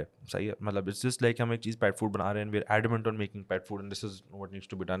ब्रांड है, सही है, मतलब इट्स जस्ट लाइक हम एक चीज़ पेट फूड बना रहे हैं, we are adamant on making pet food and this is what needs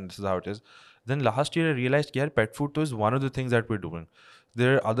to be done, this is how it is. Then last year I realise कि यार पेट फूड तो is one of the things that we are doing.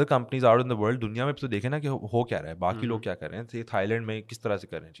 There are other companies out in the world, दुनिया में तो देखे ना कि हो क्या रहा है, बाकी लोग क्या कर रहे हैं, थाईलैंड में किस तरह से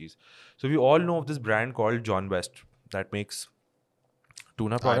कर रहे हैं चीज़. So we all know of this brand called John West that makes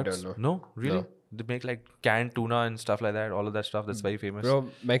tuna products. No, really? No. They make like canned tuna and stuff like that. All of that stuff that's very famous. Bro,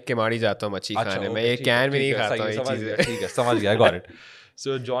 मैं केमाड़ी जाता हूँ मच्छी खाने. मैं ये can भी नहीं खाता हूँ ये चीज़ें. ठीक है, समझ गया, got it.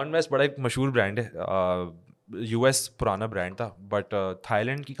 So John West बड़ा एक मशहूर ब्रांड है. US पुराना ब्रांड था, बट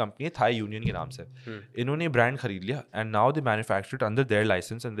थाईलैंड की कंपनी है, थाई यूनियन के नाम से. इन्होंने ब्रांड खरीद लिया and now they manufacture it under their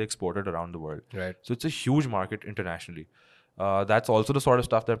licence and they export it around the world. So it's a huge market इंटरनेशनally. That's also the sort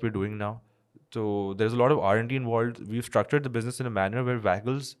of stuff that we're doing now. So there's a lot of R&D involved. We've structured the business in a manner where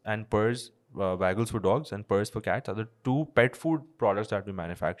Waggles and Purrs, Waggles for dogs and Purrs for cats, are the two pet food products that we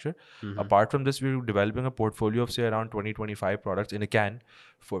manufacture. Apart from this, we're developing a portfolio of say around 20-25 products in a can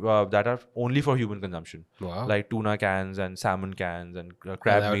for that are only for human consumption. Wow. Like tuna cans and salmon cans and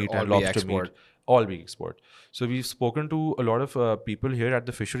crab meat and lobster meat. All being export. So we've spoken to a lot of people here at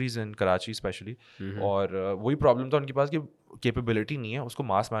the fisheries in Karachi especially. और वही problem था उनके पास कि capability नहीं है उसको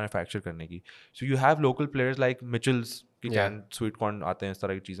मास manufacture करने की. So you have local players like मिचल्स की कैन स्वीट कॉर्न आते हैं, इस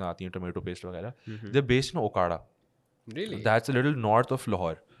तरह की चीज़ें आती हैं, टोमेटो पेस्ट वगैरह. They are based in Okara. Really? That's a little north of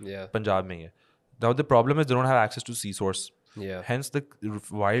Lahore. Yeah. Punjab में ही है. Now the problem is they don't have access to sea source. Yeah. Hence the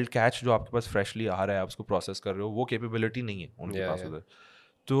wild catch जो आपके पास फ्रेशली आ रहा है, आप उसको process कर रहे हो, वो कैपेबिलिटी नहीं है उनके पास उधर.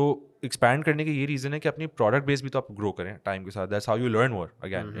 तो एक्सपैंड करने का ये रीज़न है कि अपनी प्रोडक्ट बेस भी तो आप ग्रो करें टाइम के साथ. That's how you learn more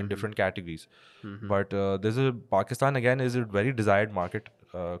again in different categories. But this is Pakistan again is a very desired market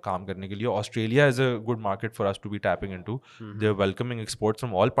काम करने के लिए. Australia is a good market for us to be tapping into. They are welcoming exports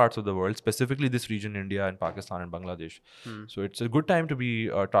from all parts of the world, specifically this reason, India and Pakistan and Bangladesh. So it's a good time to be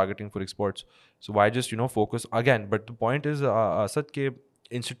targeting for exports. So why just focus again. But the point is Asad के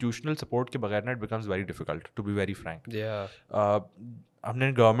institutional support के बगैर ना it becomes very difficult to be very Frank.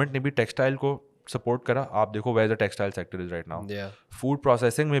 हमने government ने भी textile को support करा. आप देखो where the textile sector is right now. Food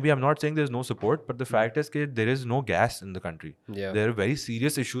processing में भी I am not saying there is no support, but the fact is कि there is no gas in the country. There are very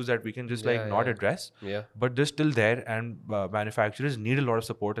serious issues that we can just like not address, but they still there and manufacturers need a lot of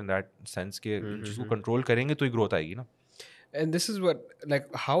support in that sense के जिसको control करेंगे तो ही growth आएगी ना. And this is what, like,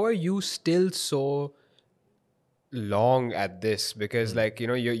 how are you still so long at this? Because like,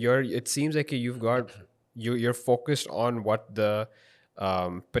 you're it seems like you've got you're focused on what the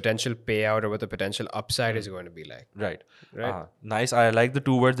potential payout or what the potential upside is going to be like. Right. Nice. I like the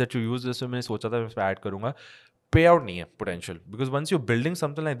two words that you used. जैसे मैंने सोचा था मैं इसमें add करूँगा. Payout नहीं है potential, because once you're building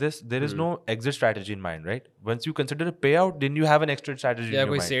something like this, there is no exit strategy in mind, right? Once you consider a payout, then you have an exit strategy in your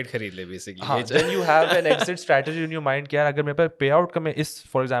mind. कोई set खरीद ले basically. Then you have an exit strategy in your mind कि यार अगर मेरे पास payout का मैं इस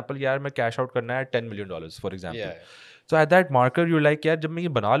for example यार मैं cash out करना है $10 million for example. So at that marker you're like यार जब मैं ये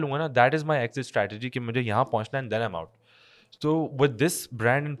बना लूँगा ना, that is my exit strategy कि मुझे यहाँ पहुँचना है and then I'm out. So with this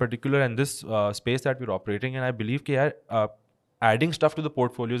brand in particular and this space that we're operating in, I believe कि यार adding stuff to the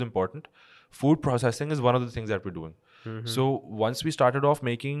portfolio is important. Food processing is one of the things that we're doing. So once we started off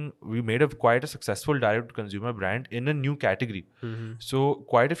we made quite a successful direct consumer brand in a new category. So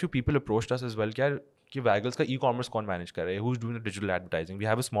quite a few people approached us as well कि Waggles का e-commerce कौन manage कर रहा है, who's doing the digital advertising. We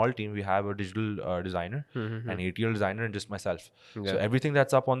have a small team. We have a digital designer, an ATL designer, and just myself. So everything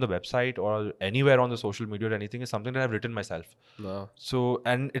that's up on the website or anywhere on the social media or anything is something that I've written myself. Wow. So,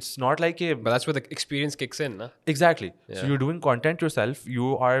 and it's not like but that's where the experience kicks in, na? Exactly. So you're doing content yourself.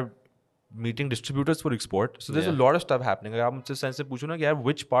 You are meeting distributors for export. So there's a lot of stuff happening. अगर आप मुझसे sense से पूछो ना कि यार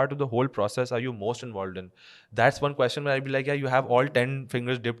which part of the whole process are you most involved in? That's one question where I'd be like, yeah, you have all 10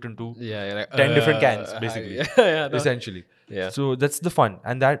 fingers dipped into 10 different cans, basically. Essentially. Yeah. So that's the fun.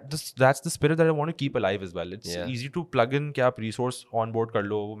 And that's the spirit that I want to keep alive as well. It's easy to plug in कि आप resource onboard कर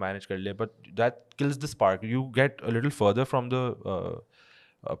लो, manage कर ले, but that kills the spark. You get a little further from the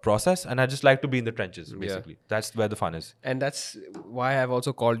process, and I just like to be in the trenches, basically. That's where the fun is. And that's why I've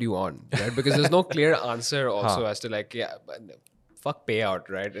also called you on, right? Because there's no clear answer also as to like, fuck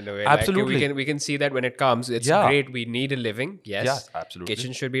payout, right? In a way. Absolutely. Like, we can see that when it comes, it's great. We need a living. Yes. Yeah, absolutely.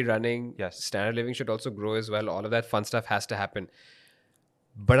 Kitchen should be running. Yes. Standard living should also grow as well. All of that fun stuff has to happen.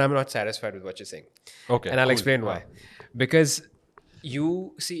 But I'm not satisfied with what you're saying. Okay. And I'll explain why. Because you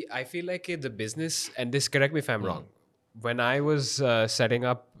see, I feel like the business, and this, correct me if I'm wrong, when I was setting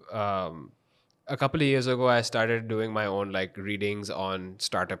up a couple of years ago, I started doing my own like readings on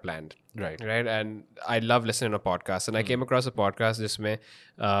Startup Land. Right. Right. And I love listening to podcasts. And I came across a podcast.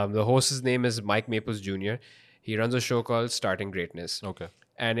 The host's name is Mike Maples Jr. He runs a show called Starting Greatness. Okay.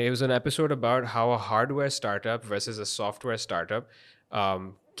 And it was an episode about how a hardware startup versus a software startup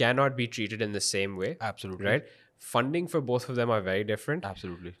cannot be treated in the same way. Absolutely. Right. Funding for both of them are very different.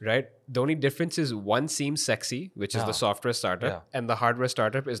 Absolutely. Right. The only difference is one seems sexy, which is the software startup, and the hardware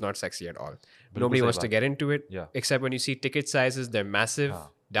startup is not sexy at all. Nobody wants to get into it, except when you see ticket sizes, they're massive.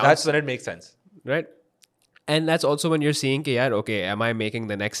 That's when it makes sense. Right. And that's also when you're seeing, okay, am I making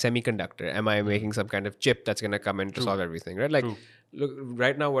the next semiconductor? Am I making some kind of chip that's going to come in to solve everything? Right. Like, look,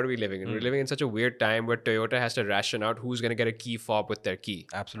 right now, what are we living in? We're living in such a weird time where Toyota has to ration out who's going to get a key fob with their key.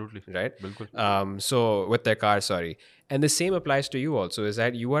 Absolutely. Right? Bilkul. So with their car, sorry. And the same applies to you also, is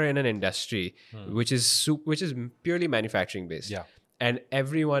that you are in an industry which is purely manufacturing based. Yeah. And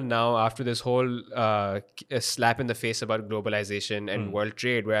everyone now, after this whole slap in the face about globalization and world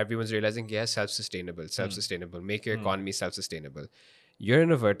trade, where everyone's realizing, yes, self-sustainable, make your economy self-sustainable. You're in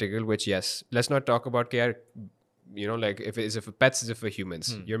a vertical, which, yes, let's not talk about like if it is for pets, is it for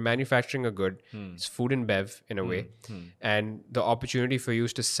humans? You're manufacturing a good. It's food and bev in a way, and the opportunity for you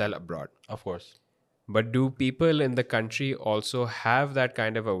is to sell abroad. Of course. But do people in the country also have that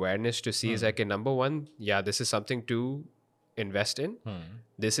kind of awareness to see is like, number one, this is something to invest in.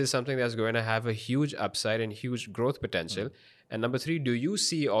 This is something that's going to have a huge upside and huge growth potential. And number three, do you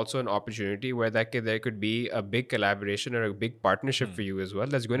see also an opportunity where there could be a big collaboration or a big partnership for you as well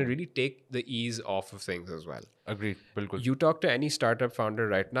that's going to really take the ease off of things as well? Agreed. Bilkul. You talk to any startup founder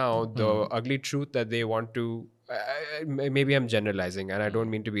right now, the ugly truth that they want to, maybe I'm generalizing and I don't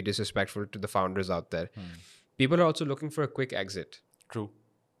mean to be disrespectful to the founders out there. People are also looking for a quick exit. True.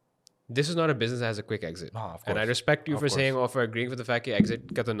 This is not a business that has a quick exit. And I respect you for saying or for agreeing with the fact that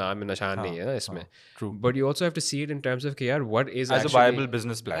exit ka to naam mein nishan nahi hai na isme. True. But you also have to see it in terms of कि यार what is as actually... a viable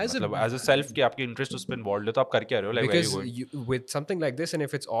business plan. As a self कि आपके interest उसमें involved है तो आप कर क्या रहे हो? Like because with something like this, and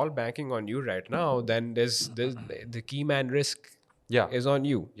if it's all banking on you right now, then there's the key man risk is on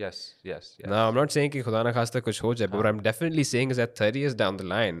you. Yes. Now, I'm not saying कि खुदा ना खास्ता कुछ हो जाए, but what I'm definitely saying is that 30 years down the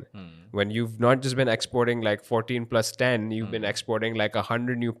line, when you've not just been exporting like 14 plus 10, you've been exporting like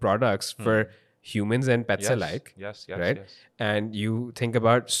 100 new products for humans and pets alike. Yes. Right? And you think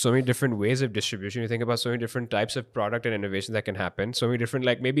about so many different ways of distribution. You think about so many different types of product and innovation that can happen. So many different,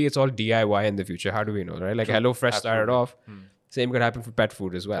 like maybe it's all DIY in the future. How do we know, right? Like HelloFresh started off. Same could happen for pet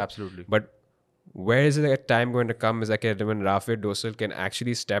food as well. Absolutely. But where is that time going to come is like when Rafe Dosal can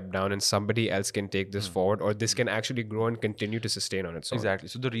actually step down and somebody else can take this forward, or this can actually grow and continue to sustain on its own. Exactly.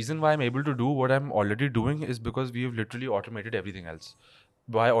 So the reason why I'm able to do what I'm already doing is because we have literally automated everything else.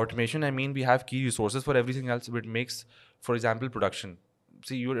 By automation, I mean we have key resources for everything else, which makes, for example, production.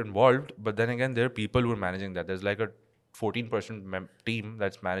 See, you're involved, but then again, there are people who are managing that. There's like a 14% team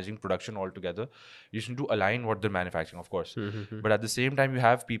that's managing production altogether. You just need to align what they're manufacturing, of course. But at the same time, you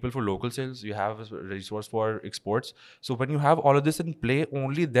have people for local sales, you have a resource for exports. So when you have all of this in play,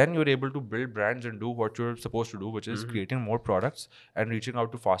 only then you're able to build brands and do what you're supposed to do, which is creating more products and reaching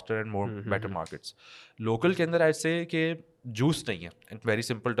out to faster and more better markets. Local के अंदर I'd say कि juice नहीं है. In very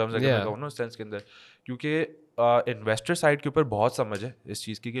simple terms, अगर मैं कहूँ ना sense के अंदर, क्योंकि investor side के ऊपर बहुत समझ है इस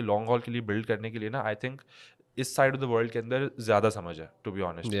चीज़ की कि long haul के लिए build करने के लिए ना I think इस साइड ऑफ द वर्ल्ड के अंदर ज़्यादा समझ है टू बी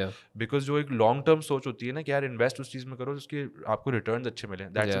ऑनेस्ट बिकॉज जो एक लॉन्ग टर्म सोच होती है ना कि यार इन्वेस्ट उस चीज़ में करो जिसके आपको रिटर्न्स अच्छे मिले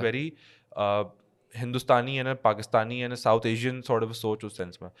दैट्स अ वेरी हिंदुस्तानी है ना पाकिस्तानी है ना साउथ एशियन सॉर्ट ऑफ सोच उस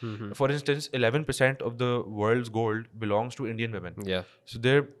सेंस में for instance 11% of the world's gold belongs to Indian women so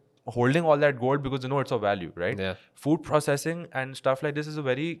there holding all that gold because they know it's of value, right? Food processing and stuff like this is a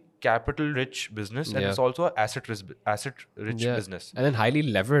very capital rich business and it's also an asset rich business and then highly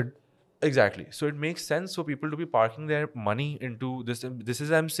levered. Exactly. So it makes sense for people to be parking their money into this. This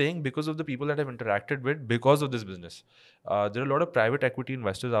is, I'm saying, because of the people that I've interacted with because of this business. There are a lot of private equity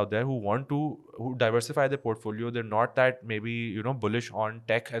investors out there who diversify their portfolio. They're not that maybe, bullish on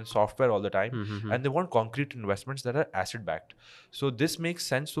tech and software all the time. And they want concrete investments that are asset backed. So this makes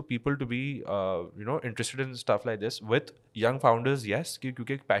sense for people to be, interested in stuff like this with young founders. Yes,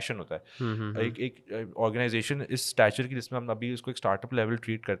 क्योंकि एक passion होता है. एक organization इस stature की जिसमें हम अभी उसको एक startup level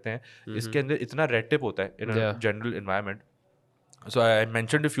treat करते हैं. इसके अंदर इतना red tape होता है in a general environment. So I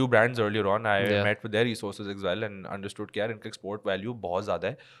mentioned a few brands earlier on. I met with their resources as well and understood कि यार इनका export value बहुत ज़्यादा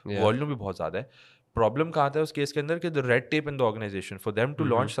है, volume भी बहुत ज़्यादा है. प्रॉब्लम कहाँ था उस केस के अंदर कि the red tape in the organisation for them to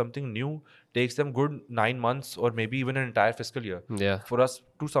launch something new takes them good 9 months or maybe even an entire fiscal year. Yeah. For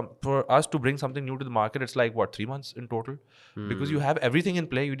us to bring something new to the market, it's like what, 3 months in total, because you have everything in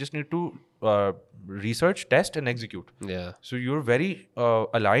play. You just need to research, test, and execute. Yeah. So you're very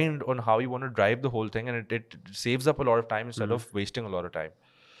aligned on how you want to drive the whole thing, and it saves up a lot of time instead of wasting a lot of time.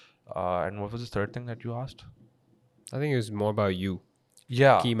 And what was the third thing that you asked? I think it was more about you.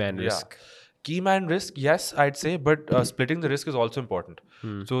 Yeah. Key man risk. Key man risk, yes, I'd say, but splitting the risk is also important.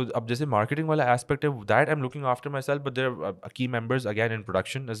 So अब जैसे marketing वाला aspect है, that I'm looking after myself, but there are key members again in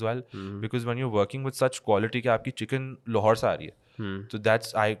production as well, because when you're working with such quality कि आपकी chicken Lahore से आ रही है, so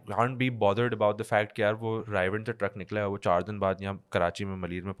that's I can't be bothered about the fact कि यार वो रायवन से truck निकला है, वो 4 दिन बाद यहाँ कराची में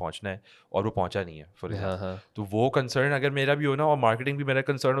मलीर में पहुँचना है और वो पहुँचा नहीं है for example. तो वो concern अगर मेरा भी हो ना और marketing भी मेरा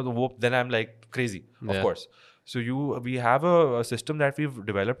concern हो तो वो then I'm like crazy, of course. So we have a system that we've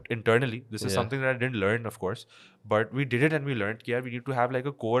developed internally. This is something that I didn't learn, of course, but we did it and we learned that we need to have like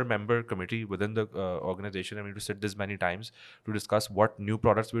a core member committee within the organization, and we need to sit this many times to discuss what new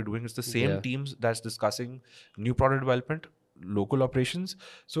products we're doing. It's the same teams that's discussing new product development, local operations.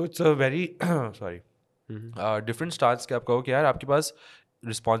 So it's a very different stance कि आप कहो कि यार आपके पास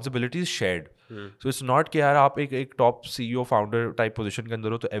responsibilities shared. So it's not कि यार आप एक top CEO founder type position के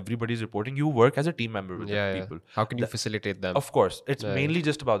अंदर हो तो everybody is reporting. You work as a team member with the people. How can you facilitate them? Of course, it's mainly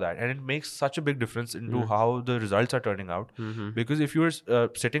just about that, and it makes such a big difference into how the results are turning out. Because if you're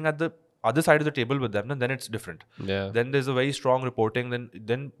sitting at the other side of the table with them, then it's different. Then there's a very strong reporting.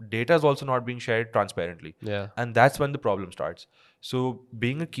 Then data is also not being shared transparently. And that's when the problem starts. So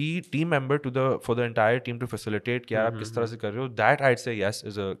being a key team member for the entire team to facilitate कि यार आप किस तरह से कर रहे हो, that I'd say yes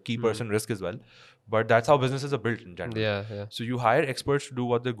is a key person risk as well. But that's how businesses are built in general. So you hire experts to do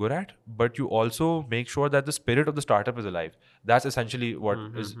what they're good at, but you also make sure that the spirit of the startup is alive. That's essentially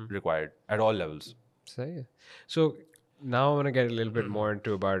what is required at all levels. So now I want to get a little bit more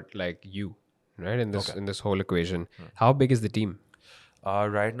into about like you, right? In this whole equation. How big is the team?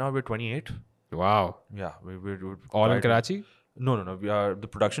 Right now we're 28. Wow. Yeah, we're all in Karachi? No. We are the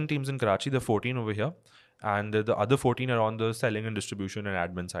production teams in Karachi. There are 14 over here, and the other 14 are on the selling and distribution and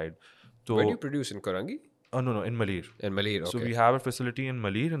admin side. So where do you produce, in Korangi? No, in Maleer. In Maleer, okay. So we have a facility in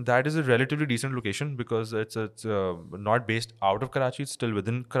Maleer, and that is a relatively decent location because it's not based out of Karachi. It's still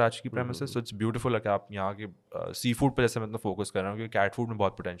within Karachi की premises. So it's beautiful. Like आप यहाँ के seafood पे जैसे मैं इतना focus कर रहा हूँ क्योंकि cat food में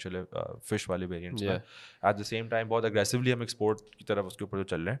बहुत potential है fish वाले variants में. At the same time बहुत aggressively हम export की तरफ उसके ऊपर जो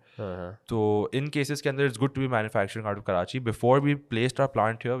चल रहे हैं. तो in cases के अंदर it's good to be manufacturing out of Karachi. Before we placed our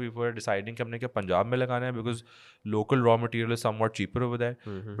plant here, we were deciding कि हमने क्या पंजाब में लगाना है because local raw material is somewhat cheaper over there,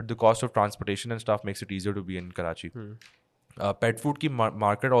 but the cost of transportation and stuff makes it easier to be in Karachi. Pet food की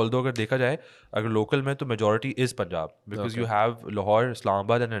market, although अगर देखा जाए अगर local में तो majority is Punjab because you have Lahore,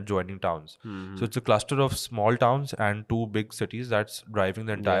 Islamabad and adjoining towns. So it's a cluster of small towns and 2 big cities that's driving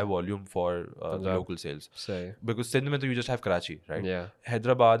the entire volume for the local sales. Because Sindh mein you just have Karachi, right?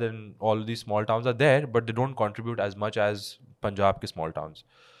 Hyderabad and all of these small towns are there, but they don't contribute as much as Punjab ke small towns.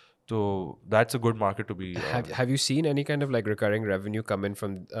 So that's a good market to be. Have you seen any kind of like recurring revenue come in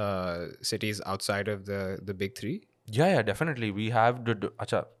from cities outside of the big three? Yeah, definitely. We have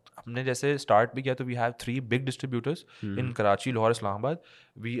अच्छा हमने जैसे start भी किया तो we have 3 big distributors in Karachi, Lahore, Islamabad.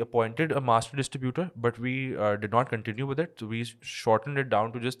 We appointed a master distributor, but we did not continue with it. So we shortened it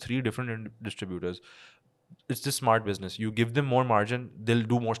down to just 3 different distributors. It's just smart business. You give them more margin, they'll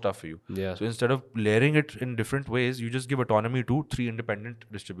do more stuff for you. So instead of layering it in different ways, you just give autonomy to 3 independent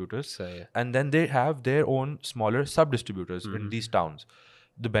distributors. And then they have their own smaller sub-distributors in these towns.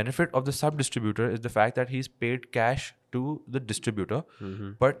 The benefit of the sub-distributor is the fact that he's paid cash to the distributor,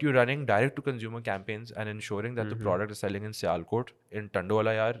 but you're running direct-to-consumer campaigns and ensuring that the product is selling in Sialkot, in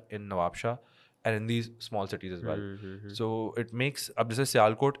Tandolayar, in Nawabshah, and in these small cities as well. So it makes, ab jise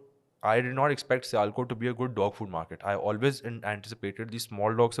Sialkot, I did not expect Sialkot to be a good dog food market. I always anticipated the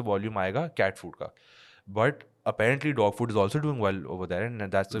small dogs se volume aayega cat food ka. But apparently dog food is also doing well over there, and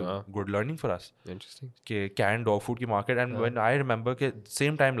that's a good learning for us. Interesting. Canned dog food ki market. And when I remember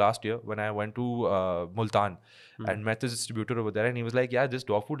same time last year when I went to Multan and met this distributor over there, and he was like, yeah, this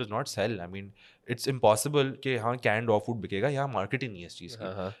dog food does not sell. I mean, it's impossible कि हाँ canned dog food बिकेगा, यहाँ market ही नहीं है इस चीज़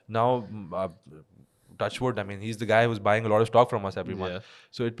की. Now touch wood, I mean, he's the guy who's buying a lot of stock from us every month.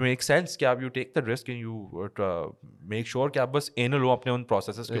 So it makes sense कि आप you take the risk and you make sure कि आप बस anal हो अपने उन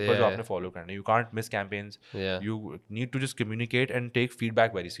processes के ऊपर जो आपने follow करना है. You can't miss campaigns. You need to just communicate and take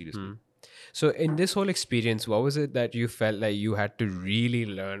feedback very seriously. So in this whole experience, what was it that you felt like you had to really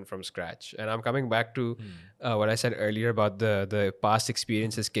learn from scratch? And I'm coming back to what I said earlier about the past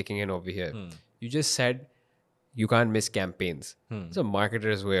experiences kicking in over here. You just said you can't miss campaigns. It's a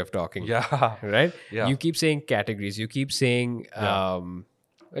marketer's way of talking. Yeah. Right? Yeah. You keep saying categories. You keep saying, well,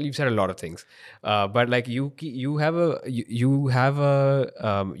 you've said a lot of things, but like you have the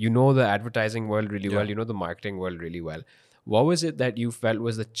advertising world really well. You know the marketing world really well. What was it that you felt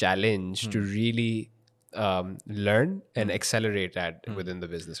was the challenge to really learn and accelerate at within the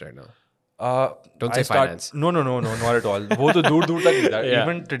business right now? Don't say finance. No, not at all. वो तो दूर तक नहीं था.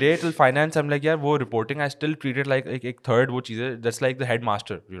 Even today till finance, I'm like, यार वो reporting, I still treat it like एक third वो चीज़ है. That's like the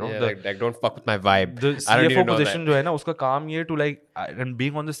headmaster, you know. Yeah, like don't fuck with my vibe. The I don't need CFO to know position that. जो है ना, उसका काम ये to like, and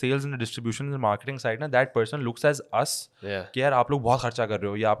being on the sales and the distribution and the marketing side ना, that person looks as us. Yeah. कि यार आप लोग बहुत खर्चा कर रहे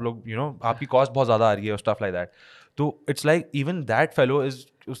हो, या आप लोग, you know, आपकी cost बहुत ज़्यादा आ रही है, और stuff like that. तो it's like even that fellow is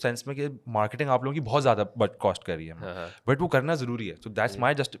उस सेंस में कि मार्केटिंग आप लोगों की बहुत ज़्यादा कॉस्ट कर रही है, बट वो करना ज़रूरी है. सो दैट्स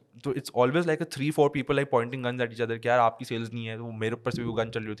माई जस्ट, तो it's always like 3-4 people like pointing guns at each other कि यार आपकी सेल्स नहीं है, तो मेरे ऊपर से भी वो गन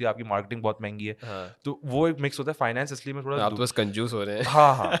चल रही होती है, आपकी मार्केटिंग बहुत महंगी है. तो वो एक मिक्स होता है फाइनेंस, इसलिए मैं थोड़ा आप तो बस कंजूस हो रहे हैं.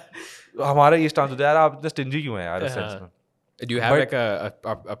 हाँ हमारा ये स्टांस होता है, यार आप इतना स्टिंजी क्यों है यार इस सेंस में. Do you have like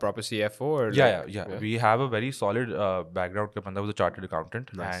a proper CFO or yeah. We have a very solid background. Kapanda was a chartered accountant.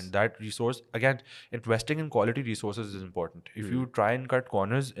 Nice. And that resource, again, investing in quality resources is important. If you try and cut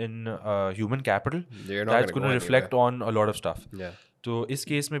corners in human capital, that's going to reflect on a lot of stuff. Yeah. तो इस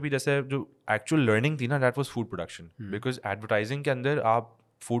case में भी जैसे जो actual learning थी ना, that was food production. Because advertising के अंदर आप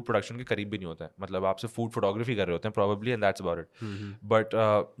फूड प्रोडक्शन के करीब भी नहीं होता है, मतलब आप सिर्फ फूड फोटोग्राफी कर रहे होते हैं probably, and that's about it. But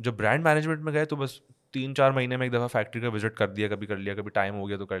जब ब्रांड मैनेजमेंट में गए तो बस 3-4 महीने में एक दफ़ा फैक्ट्री का विजिट कर दिया, कभी कर लिया, कभी टाइम हो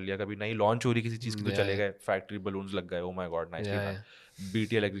गया तो कर लिया, कभी नई लॉन्च हो रही किसी चीज़ की तो चले गए, फैक्ट्री बलून्स लग गए, oh my god nicely,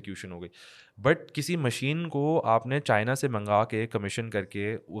 BTL execution हो गई. बट किसी मशीन को आपने चाइना से मंगा के कमीशन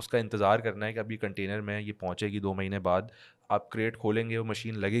करके उसका इंतज़ार करना है कि अभी कंटेनर में ये पहुँचेगी 2 महीने बाद, आप क्रेट खोलेंगे, वो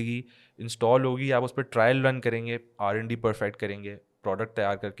मशीन लगेगी, इंस्टॉल होगी, आप उस पर ट्रायल रन करेंगे, R&D परफेक्ट करेंगे, प्रोडक्ट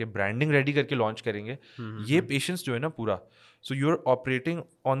तैयार करके ब्रांडिंग रेडी करके लॉन्च करेंगे. ये पेशेंस जो है ना पूरा. So you are operating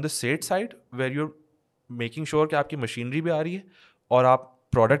on the set side where you are making sure कि आपकी मशीनरी भी आ रही है और आप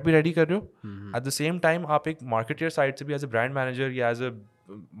प्रोडक्ट भी रेडी कर रहे हो. एट द सेम टाइम आप एक मार्केटियर साइड से भी एज ए ब्रांड मैनेजर या एज ए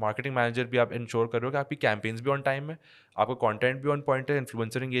मार्केटिंग मैनेजर भी आप इंश्योर कर रहे हो कि आपकी कैंपेन्स भी ऑन टाइम है, आपका कंटेंट भी ऑन पॉइंट है,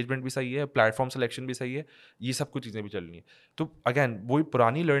 इन्फ्लुएंसर एंगेजमेंट भी सही है, प्लेटफॉर्म सिलेक्शन भी सही है, ये सब कुछ चीज़ें भी चल रही हैं. तो अगेन वही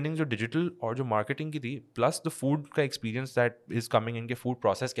पुरानी लर्निंग जो डिजिटल और जो मार्केटिंग की थी, प्लस द फूड का experience that is coming in के फूड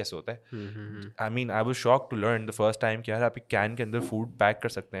प्रोसेस कैसे होता है. I mean I was shocked to learn the first time कि यार आप एक कैन के अंदर फूड पैक कर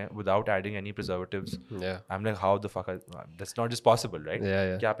सकते हैं without adding any preservatives. I am like how the fuck, that's not just possible, right.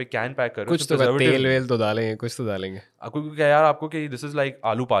 कि आप एक कैन पैक कर रहे हो, कुछ तो तेल वेल तो डालेंगे, कुछ तो डालेंगे. आपको क्या यार, आपको कि दिस इज लाइक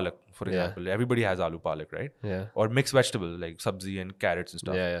आलू पालक for example, everybody has aloo palak, right? Or mixed vegetable like sabzi and carrots and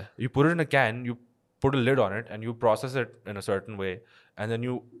stuff. You put it in a can, you put a lid on it and you process it in a certain way, and then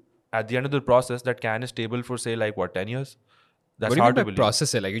you, at the end of the process, that can is stable for say like what, 10 years. That's hard to believe.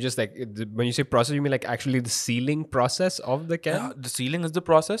 Process it, like you just like, when you say process, you mean like actually the sealing process of the can? The sealing is the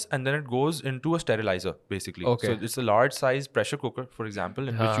process, and then it goes into a sterilizer basically. Okay. So it's a large size pressure cooker, for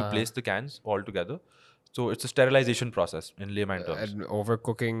example, in which you place the cans all together. So it's a sterilization process in layman terms. And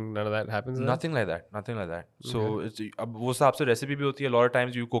overcooking, none of that happens there? Nothing like that. So it's, अब वो हिसाब से recipe भी होती है. A lot of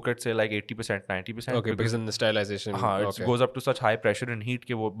times you cook it say like 80%, 90%. Okay, because in the sterilization. हाँ, it goes up to such high pressure and heat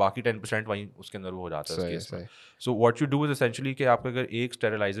कि वो बाकी 10% वहीं उसके अंदर वो हो जाता है इस केस में. So what you do is essentially कि आपका अगर एक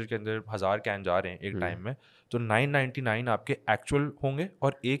sterilizer के अंदर 1000 कैन जा रहे हैं एक टाइम में, तो 999 आपके actual होंगे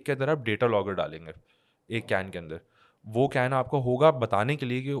और एक के अंदर आप data logger डालेंगे एक कैन के अंदर. वो कैन आपको होगा बताने के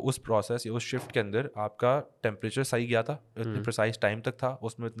लिए कि उस प्रोसेस या उस शिफ्ट के अंदर आपका टेम्परेचर सही गया था, इतने प्रिसाइज टाइम तक था,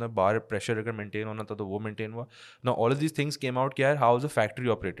 उसमें इतना बार प्रेशर अगर मेंटेन होना था तो वो मेंटेन हुआ ना. All of these things came out कि यार how is the factory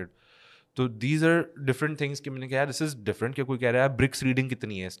operated. तो दीज आर डिफरेंट थिंग्स कि मैंने कहा यार दिस इज डिफरेंट. कि कोई कह रहा है ब्रिक्स रीडिंग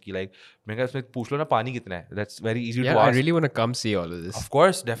कितनी है इसकी, लाइक मैंने कहा इसमें पूछ लो ना पानी कितना है. That's very easy to ask. I really want to come see all of this. Of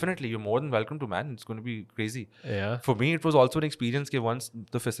course, definitely, you're more than welcome to, man. It's going to be crazy. Yeah. For me it was also an experience कि once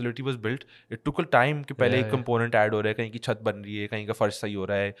the facility was built, it took a time कि पहले एक component add हो रहा है, कहीं की छत बन रही है, कहीं का फर्श सही हो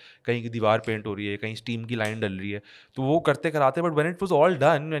रहा है, कहीं की दीवार पेंट हो रही है, कहीं स्टीम की लाइन डल रही है, तो वो करते कराते, but when it was all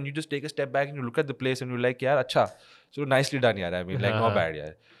done and you just take a step back and you look at the place and you're like यार अच्छा, so nicely done यार. I mean like not bad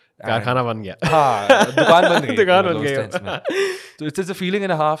यार. कारखाना बन गया. हाँ, दुकान बन गई. दुकान बन गई. तो it's a feeling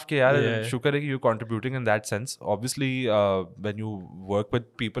and a half कि यार शुक्र है कि you're contributing in that sense. Obviously when you work with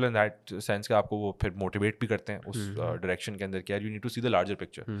people in that sense कि आपको वो फिर motivate भी करते हैं उस direction के अंदर कि यार you need to see the larger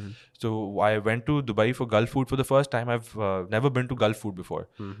picture. So I went to Dubai for Gulf Food for the first time. I've never been to Gulf Food before.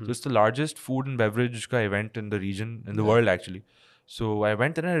 So it's the largest food and beverage का event in the region, in the world actually. So I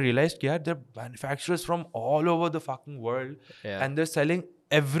went there and I realized कि यार they're manufacturers from all over the fucking world, and they're selling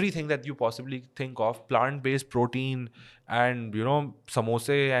everything that you possibly think of, plant-based protein and you know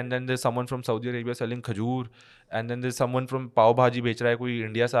samosa, and then there's someone from Saudi Arabia selling khajur, and then there someone from pav bhaji बेच रहा है कोई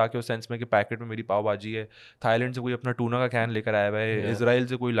India से आके, उस sense में कि packet में मेरी पाव भाजी है, थाईलैंड से कोई अपना टूना का कैन लेकर आया हुआ है, इजराइल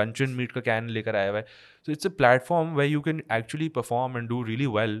से कोई लंचन मीट का कैन लेकर आया हुआ है. So it's a platform where you can actually perform and do really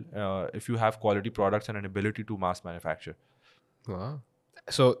well if you have quality products and an ability to mass manufacture. Wow.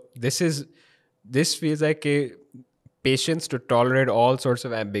 So this feels like a patience to tolerate all sorts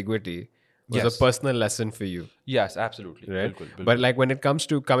of ambiguity was a personal lesson for you. Yes, absolutely. Right. Bilkul. But like when it comes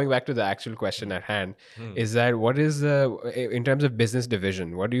to coming back to the actual question at hand, is that what is in terms of business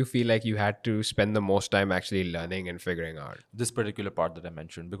division, what do you feel like you had to spend the most time actually learning and figuring out? This particular part that I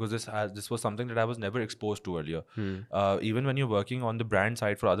mentioned, because this was something that I was never exposed to earlier. Even when you're working on the brand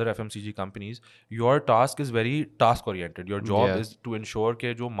side for other FMCG companies, your task is very task oriented. Your job is to ensure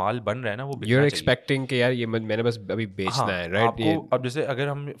कि जो माल बन रहा है ना वो बिकना You're चाहिए. expecting कि यार ये मैंने बस अभी बेचना है, right? आपको अब जैसे अगर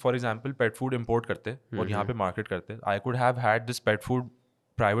हम for example pet food import करते और यहाँ पे मार्केट करते, I could have had this pet food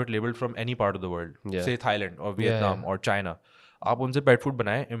private label from any part of the world, से थाईलैंड और वियतनाम और चाइना. आप उनसे पेट फूड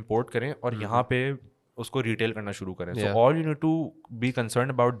बनाएं, इंपोर्ट करें और यहाँ पे उसको रिटेल करना शुरू करें. So all you need to be concern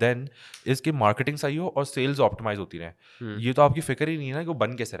about then is कि मार्केटिंग सही हो और सेल्स ऑप्टिमाइज होती रहे. ये तो आपकी फिक्र ही नहीं है ना कि वो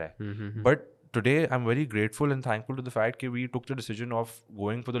बन कैसे रहे. But today I'm very grateful and thankful to the fact that we took the decision of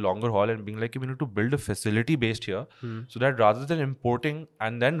going for the longer haul and being like we need to build a facility based here so that rather than importing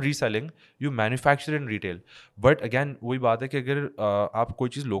and then reselling, you manufacture and retail. But again वही बात है कि अगर आप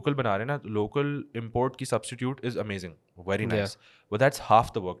कोई चीज़ local बना रहे हैं ना, local import की substitute is amazing, very nice, but that's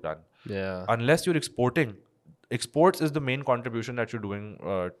half the work done. Unless you're exporting, exports is the main contribution that you're doing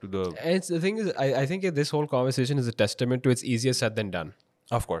to the. And it's, the thing is, I think this whole conversation is a testament to it's easier said than done.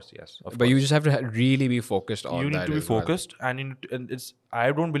 Of course, yes. But you just have to really be focused on that. You need to be focused, and it's. I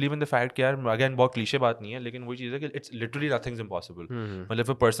don't believe in the fact कि यार again बहुत cliche बात नहीं है, लेकिन वही चीज़ है कि it's literally nothing's impossible. मतलब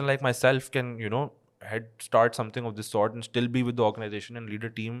if a person like myself can start something of this sort and still be with the organization and lead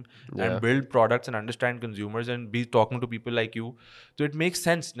a team and build products and understand consumers and be talking to people like you, so it makes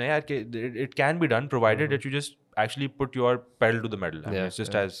sense. ना यार कि it can be done provided that you just actually put your pedal to the metal. I mean, it's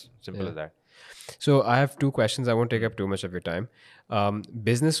just as simple as that. So I have two questions. I won't take up too much of your time.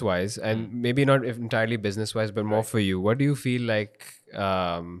 Business-wise, and maybe not entirely business-wise, but more for you, what do you feel like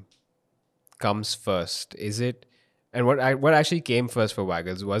comes first? Is it, and what actually came first for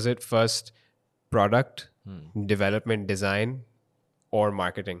Waggles? Was it first product, development, design, or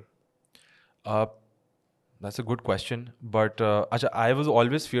marketing? That's a good question. But I was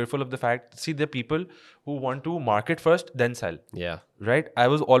always fearful of the fact, see, there are people who want to market first, then sell. Yeah. Right? I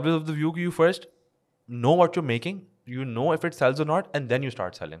was always of the view that you first know what you're making, you know if it sells or not, and then you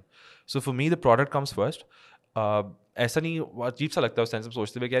start selling. So for me, the product comes first. ऐसा नहीं अजीब सा लगता है उस sense में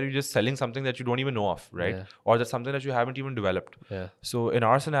सोचते हुए कि यार you're just selling something that you don't even know of, right? Or that's something that you haven't even developed. So in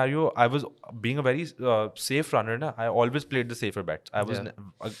our scenario, I was being a very safe runner. Na? I always played the safer bets. I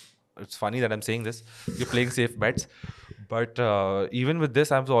was. It's funny that I'm saying this. You're playing safe bets, but even with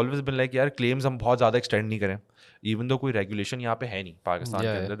this, I've always been like, यार claims हम बहुत ज़्यादा extend नहीं करें. Even though कोई regulation यहाँ पे है नहीं पाकिस्तान के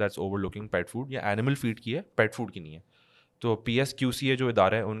अंदर that's overlooking pet food या animal feed की है, pet food की नहीं है. तो PSQCA जो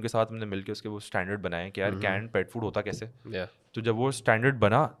इदारा है उनके साथ हमने मिलकर उसके वो स्टैंडर्ड बनाए कि यार कैन पेट फूड होता कैसे. तो जब वो स्टैंडर्ड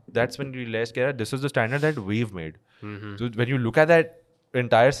बना, दैट्स व्हेन यू रियलाइज कि यार this is the standard that we've made. So when you look at that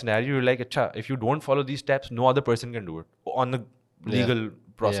entire scenario, you're like, अच्छा, if you don't follow these steps, no other person can do it on the legal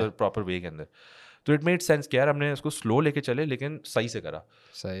proper way के अंदर. तो it made sense कि यार हमने उसको slow लेके चले लेकिन सही से करा.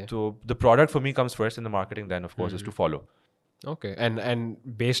 तो the product for me comes first, and the marketing then of course is to follow. Okay, and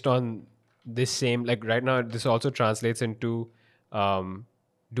based on this same, like right now, this also translates into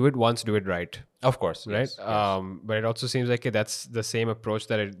do it once, do it right. Of course, right? Yes. But it also seems like that's the same approach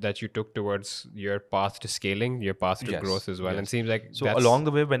that you took towards your path to scaling, your path to growth as well. And it seems like so along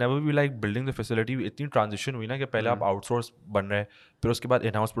the way, whenever we like building the facility, इतनी transition हुई ना कि पहले आप outsource बन रहे, फिर उसके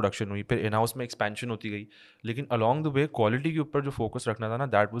बाद in-house production हुई, फिर in-house में expansion होती गई. लेकिन along the way, quality के ऊपर जो focus रखना था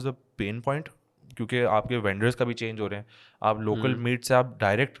ना, that was a pain point. क्योंकि आपके वेंडर्स का भी चेंज हो रहे हैं. आप लोकल मीट से आप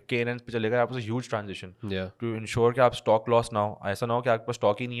डायरेक्ट KNN पे चले गए, आपको ह्यूज ट्रांजिशन टू इंश्योर कि आप स्टॉक लॉस ना हो. ऐसा ना हो कि आपके पास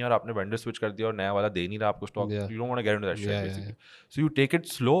स्टॉक ही नहीं है और आपने वेंडर स्विच कर दिया और नया वाला दे नहीं रहा आपको stock. You don't want to get into that shit basically. So you take it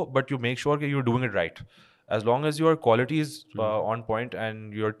slow but you make sure कि you are doing it right. As long as your quality is on point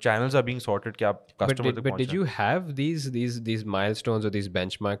and your channels are being sorted, कि आप customer तक but did you have these milestones or these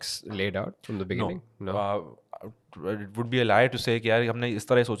benchmarks laid out from the beginning? No. It would be a lie to say कि यार हमने इस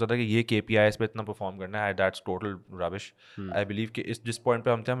तरह सोचा था कि ये KPIs पे इतना परफॉर्म करना है. That's total rubbish. I believe कि जिस पॉइंट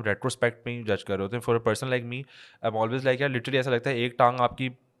पे हम रेट्रोस्पेक्ट में ही जज कर रहे होते हैं. For a person like me, I'm always like यार लिटरली ऐसा लगता है एक टांग आपकी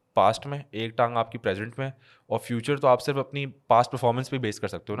पास्ट में, एक टांग आपकी प्रेजेंट में और फ्यूचर तो आप सिर्फ अपनी पास्ट परफॉर्मेंस पे बेस कर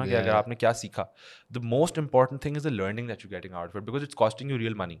सकते हो ना कि अगर आपने क्या सीखा. The most important thing is the learning that you getting out of it because it's costing you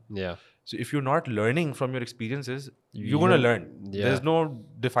real money. Yeah. So if you're not learning from your experiences, you're going to learn. Yeah. There's no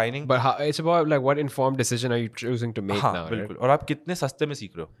defining. But it's about like what informed decision are you choosing to make हाँ now, बिल्कुल. right? और आप कितने सस्ते में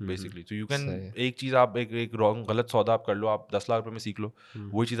सीख रहे हो बेसिकली. तो यू कैन एक चीज़ आप एक रॉन्ग गलत सौदा आप कर लो, आप 10 लाख रुपए में सीख लो,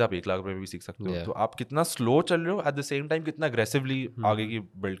 वही चीज़ आप 1 लाख रुपए में भी सीख सकते हो. तो आप कितना स्लो चल रहे हो, एट द सेम टाइम कितना अग्रेसिवली आगे की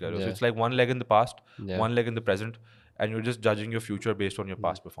बिल्ड कर रहे हो. So it's like one leg in the past, one leg in the present, and you're just judging your future based on your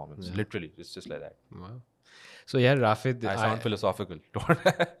past performance. Literally, it's just like that. Wow. So yeah, Rafid, I sound philosophical.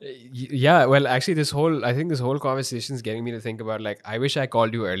 yeah, well, actually, I think this whole conversation is getting me to think about like, I wish I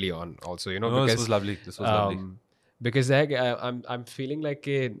called you early on, also, you know, No, because this was lovely. This was lovely. Because like, I'm feeling like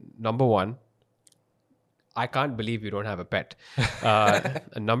number one, I can't believe you don't have a pet.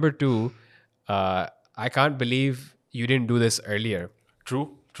 And number two, I can't believe you didn't do this earlier. True.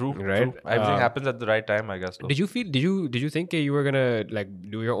 Right? Everything happens at the right time, I guess. Did you think you were gonna like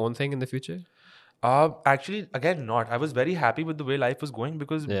do your own thing in the future? Actually, again, not. I was very happy with the way life was going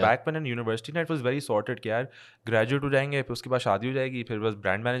because back when in university, it was very sorted. कि यार graduate हो जाएंगे, फिर उसके बाद शादी हो जाएगी, फिर बस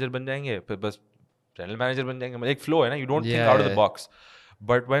brand manager बन जाएंगे, फिर बस channel manager बन जाएंगे. मतलब एक flow है ना. You don't think out of the box.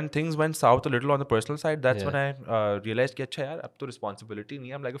 But when things went south a little on the personal side, that's when I realized कि अच्छा यार अब तो responsibility नहीं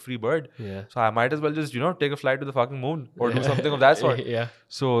है. I'm like a free bird. Yeah. So I might as well just take a flight to the fucking moon or do something of that sort. Yeah.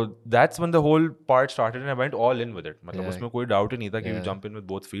 So that's when the whole part started and I went all in with it. मतलब उसमें कोई doubt ही नहीं था कि you jump in with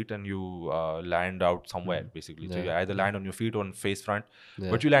both feet and you land out somewhere basically. So you either land on your feet or on face front,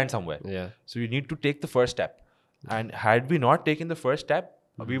 but you land somewhere. Yeah. So you need to take the first step. And had we not taken the first step,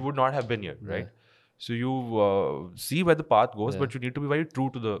 we would not have been here, right? So you see where the path goes, but you need to be very true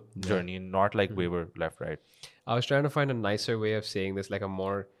to the journey and not like waver left, right. I was trying to find a nicer way of saying this, like a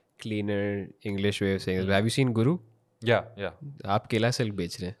more cleaner English way of saying this. Have you seen Guru? Yeah. आप केला silk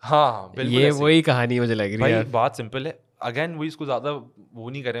बेच रहे हैं. हाँ बिल्कुल. ये वही कहानी मुझे लग रही है. भाई बात सिंपल है. अगेन वो इसको ज़्यादा वो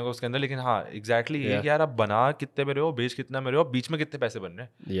नहीं करेंगे उसके अंदर, लेकिन हाँ एग्जैक्टली ये कि यार आप बना कितने में रहे हो, बेच कितना में रहे हो, बीच में कितने पैसे बन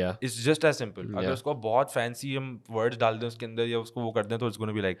रहे हैं. It's just as simple. अगर उसको बहुत फैंसी हम वर्ड्स डाल दें उसके अंदर या उसको वो कर दें तो it's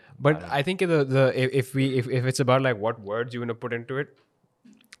gonna be like. But I think if it's about like what words you want to put into it,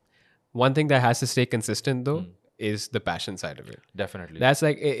 one thing that has to stay consistent though is the passion side of it. Definitely. That's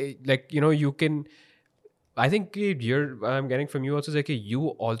like you know, you can, I think I'm getting from you also is like you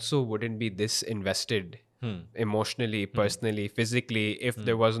also wouldn't be this invested emotionally, personally, physically if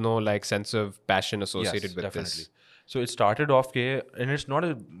there was no like sense of passion associated with definitely. this. So it started off and it's not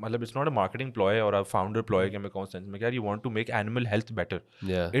a marketing ploy or a founder ploy कि मैं कौन sense में यार you want to make animal health better.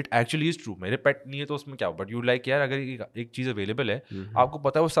 Yeah. It actually is true. मेरे पेट नहीं है तो उसमें क्या हो, but you like यार अगर एक चीज़ अवेलेबल है, आपको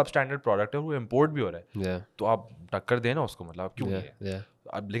पता है वो सब स्टैंडर्ड प्रोडक्ट है, वो इम्पोर्ट भी हो रहा है, तो आप टक्कर देना उसको, मतलब क्यों नहीं है.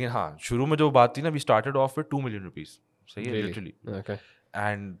 अब लेकिन हाँ शुरू में जो बात थी ना, we started off with 2 million rupees. सही है literally. Okay.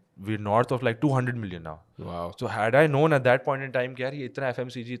 And we're north of like 200 million now. Wow. So had I known at that point in time कि यार ये इतना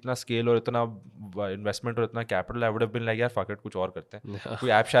FMCG, इतना scale और इतना investment और इतना capital, I would have been like यार fuck it, कुछ और करते हैं, कोई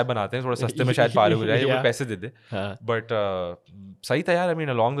ऐप शायद बनाते हैं, थोड़ा सस्ते में शायद पार हो जाए, कोई पैसे दे दे. But सही था यार. I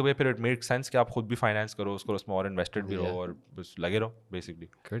mean along the way फिर it made sense कि आप खुद भी finance करो उसको, उसमें और invested भी रहो और बस लगे रहो basically.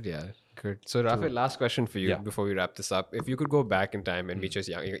 Good, yeah. Good. So Rafid, last question for you before we wrap this up. If you could go back in time and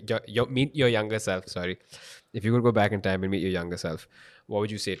meet your younger self, sorry. If you could go back in time and meet your younger self, what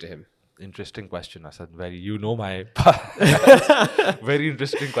would you say to him? Interesting question, Asad. My very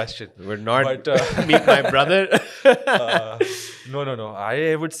interesting question. Would not meet my brother. No.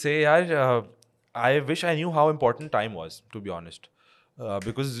 I would say, I wish I knew how important time was, to be honest.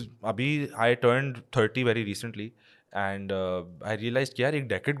 Because I turned 30 very recently, and I realized कि यार एक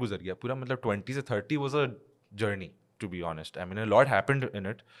decade गुजर गया पूरा. मतलब 20 से 30 was a journey, to be honest. I mean, a lot happened in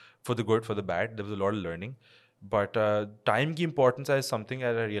it, for the good, for the bad. There was a lot of learning. But time की importance is something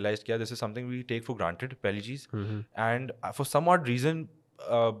that I realized कि this is something we take for granted, पहली चीज़. And for some odd reason,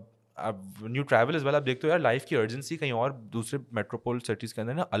 when you travel as well, आप देखते हो यार life की urgency कहीं और दूसरे मेट्रोपोल सिटीज़ के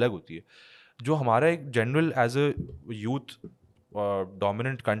अंदर ना अलग होती है. जो हमारा एक general as a youth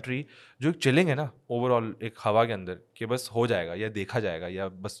dominant country जो एक चिलिंग है ना ओवरऑल एक हवा के अंदर कि बस हो जाएगा या देखा जाएगा या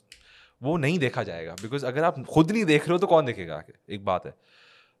बस वो नहीं देखा जाएगा. बिकॉज अगर आप खुद नहीं देख रहे हो तो कौन देखेगा आके, एक बात है.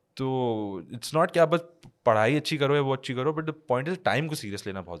 तो इट्स नॉट कि आप बस पढ़ाई अच्छी करो या वो अच्छी करो, but the point is time को सीरियस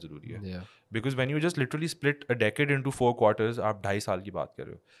लेना बहुत ज़रूरी है. Because when you just literally split a decade into 4 quarters, आप 2.5 साल की बात कर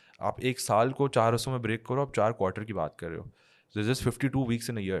रहे हो. आप एक साल को 4 हिस्सों में ब्रेक करो, आप 4 क्वार्टर की बात कर रहे हो. So there's just 52 weeks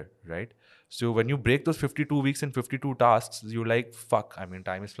in a year, right? So when you break those 52 weeks and 52 tasks, you're like, fuck, I mean,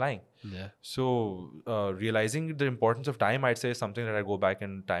 time is flying. Yeah. So realizing the importance of time, I'd say, is something that I go back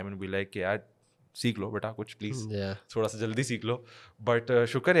in time and be like, yeah, सीख लो बेटा कुछ please, थोड़ा सा जल्दी सीख लो. But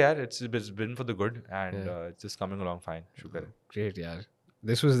शुक्र यार, it's been for the good and it's just coming along fine. शुक्र है. Great यार.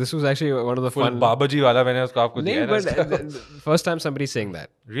 This was actually one of the Full fun. Babaji wala मैंने उसको आपको दिया नहीं, है ना but इसका? first time somebody saying that.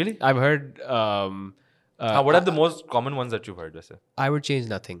 Really? I've heard. What are the most common ones that you've heard वैसे? I would change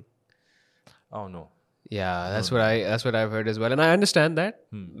nothing. Oh no. Yeah, that's what I've heard as well, and I understand that.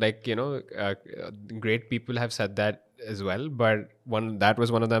 Like, you know, great people have said that as well. But that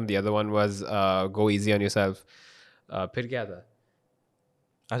was one of them. The other one was go easy on yourself. फिर क्या था?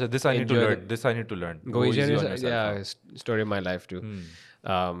 Achha, this I need to Enjoy learn. This I need to learn. Go easy on yourself. yourself. Yeah, story of my life too.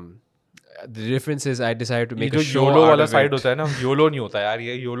 The difference is I decided to ये make जो a show YOLO out वाला of side it. होता है ना, YOLO नहीं होता यार.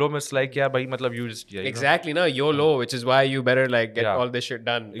 ये YOLO में it's like, yeah, भाई मतलब you just, yeah, you know. Exactly, no, YOLO, which is why you better like get Yeah. all this shit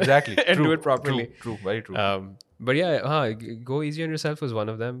done. Exactly. And True, do it properly. True, very true. But yeah, go easy on yourself was one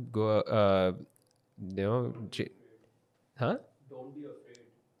of them. Go, you know, huh? Don't be afraid.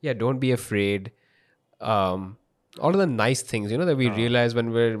 Yeah, don't be afraid. All of the nice things, you know, that we realize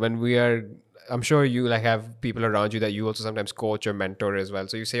when we are. I'm sure you like have people around you that you also sometimes coach or mentor as well.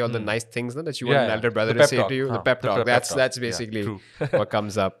 So you say all the nice things that you want an elder brother to say to you. The pep talk. That's basically what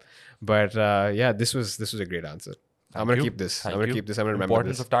comes up. But yeah, this was a great answer. I'm gonna keep this. I'm gonna keep this. I'm gonna remember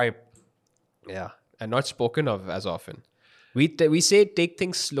Importance this. of time. Yeah, and not spoken of as often. We say take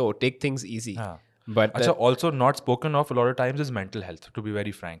things slow, take things easy. But Achha, also not spoken of a lot of times is mental health, to be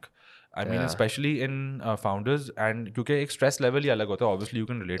very frank. I mean, especially in founders, and क्योंकि एक stress level ही अलग होता है. Obviously, you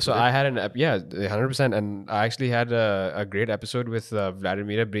can relate. So to it. I had 100%, and I actually had a great episode with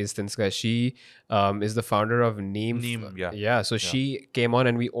Vladimira Brzezinska. She is the founder of Neem. Yeah. So she came on,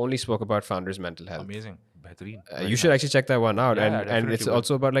 and we only spoke about founders' mental health. Amazing. Behtering. You should actually check that one out. Yeah, and definitely it's would.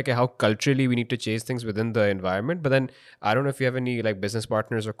 also about like how culturally we need to change things within the environment. But then I don't know if you have any like business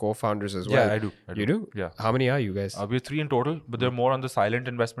partners or co-founders as well. Yeah, I do. You do? Yeah. How many are you guys? We're 3 in total, but they're more on the silent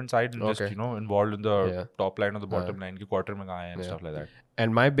investment side and just, you know, involved in the top line or the bottom line, ki quarter mein kahan hai and stuff like that.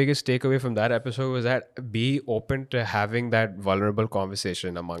 And my biggest takeaway from that episode was that be open to having that vulnerable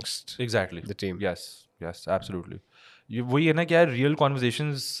conversation amongst Exactly. the team. Yes, absolutely. ये वही है ना कि यार real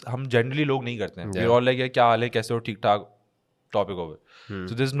conversations हम generally लोग नहीं करते हैं. We're all like, यार क्या हाल है, कैसे हो, ठीक ठाक, topic over.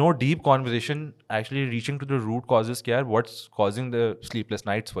 So there's no deep conversation actually reaching to the root causes कि यार what's causing the sleepless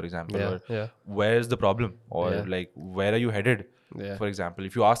nights, for example, or where is the problem, or like where are you headed, for example.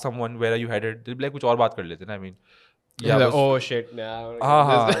 If you ask someone where are you headed, they'll be like कुछ और बात कर लेते हैं. I mean, like, oh shit,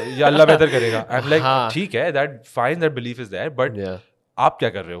 हाँ ये अल्लाह बेहतर करेगा. I'm like, ठीक है, that fine, that belief is there, but आप क्या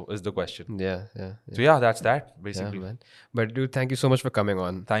कर रहे हो is the question. Yeah. So yeah, that's that basically. Yeah, man. But dude, thank you so much for coming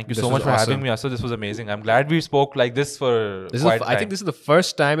on. Thank you so much for having me, Asad. This was amazing. I'm glad we spoke like this for quite I think this is the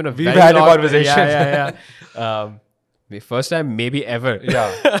first time in a We've very had long, a conversation. Yeah. The first time maybe ever.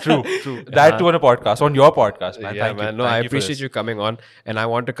 Yeah, true. That too on a podcast, on your podcast, man. Yeah, Thank man. you. No, Thank I you for appreciate this. you coming on, and I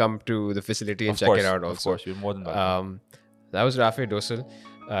want to come to the facility and Of check course, it out also. Of course, you're more than welcome. That was Rafe Dosal.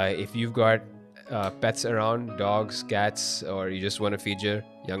 If you've got pets around, dogs, cats, or you just want to feed your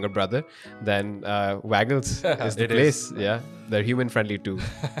younger brother, then Waggles is the place. Yeah, they're human friendly too.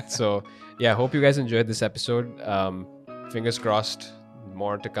 So yeah, hope you guys enjoyed this episode. Fingers crossed,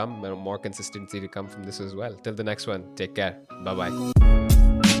 more to come, more consistency to come from this as well. Till the next one, take care. Bye bye.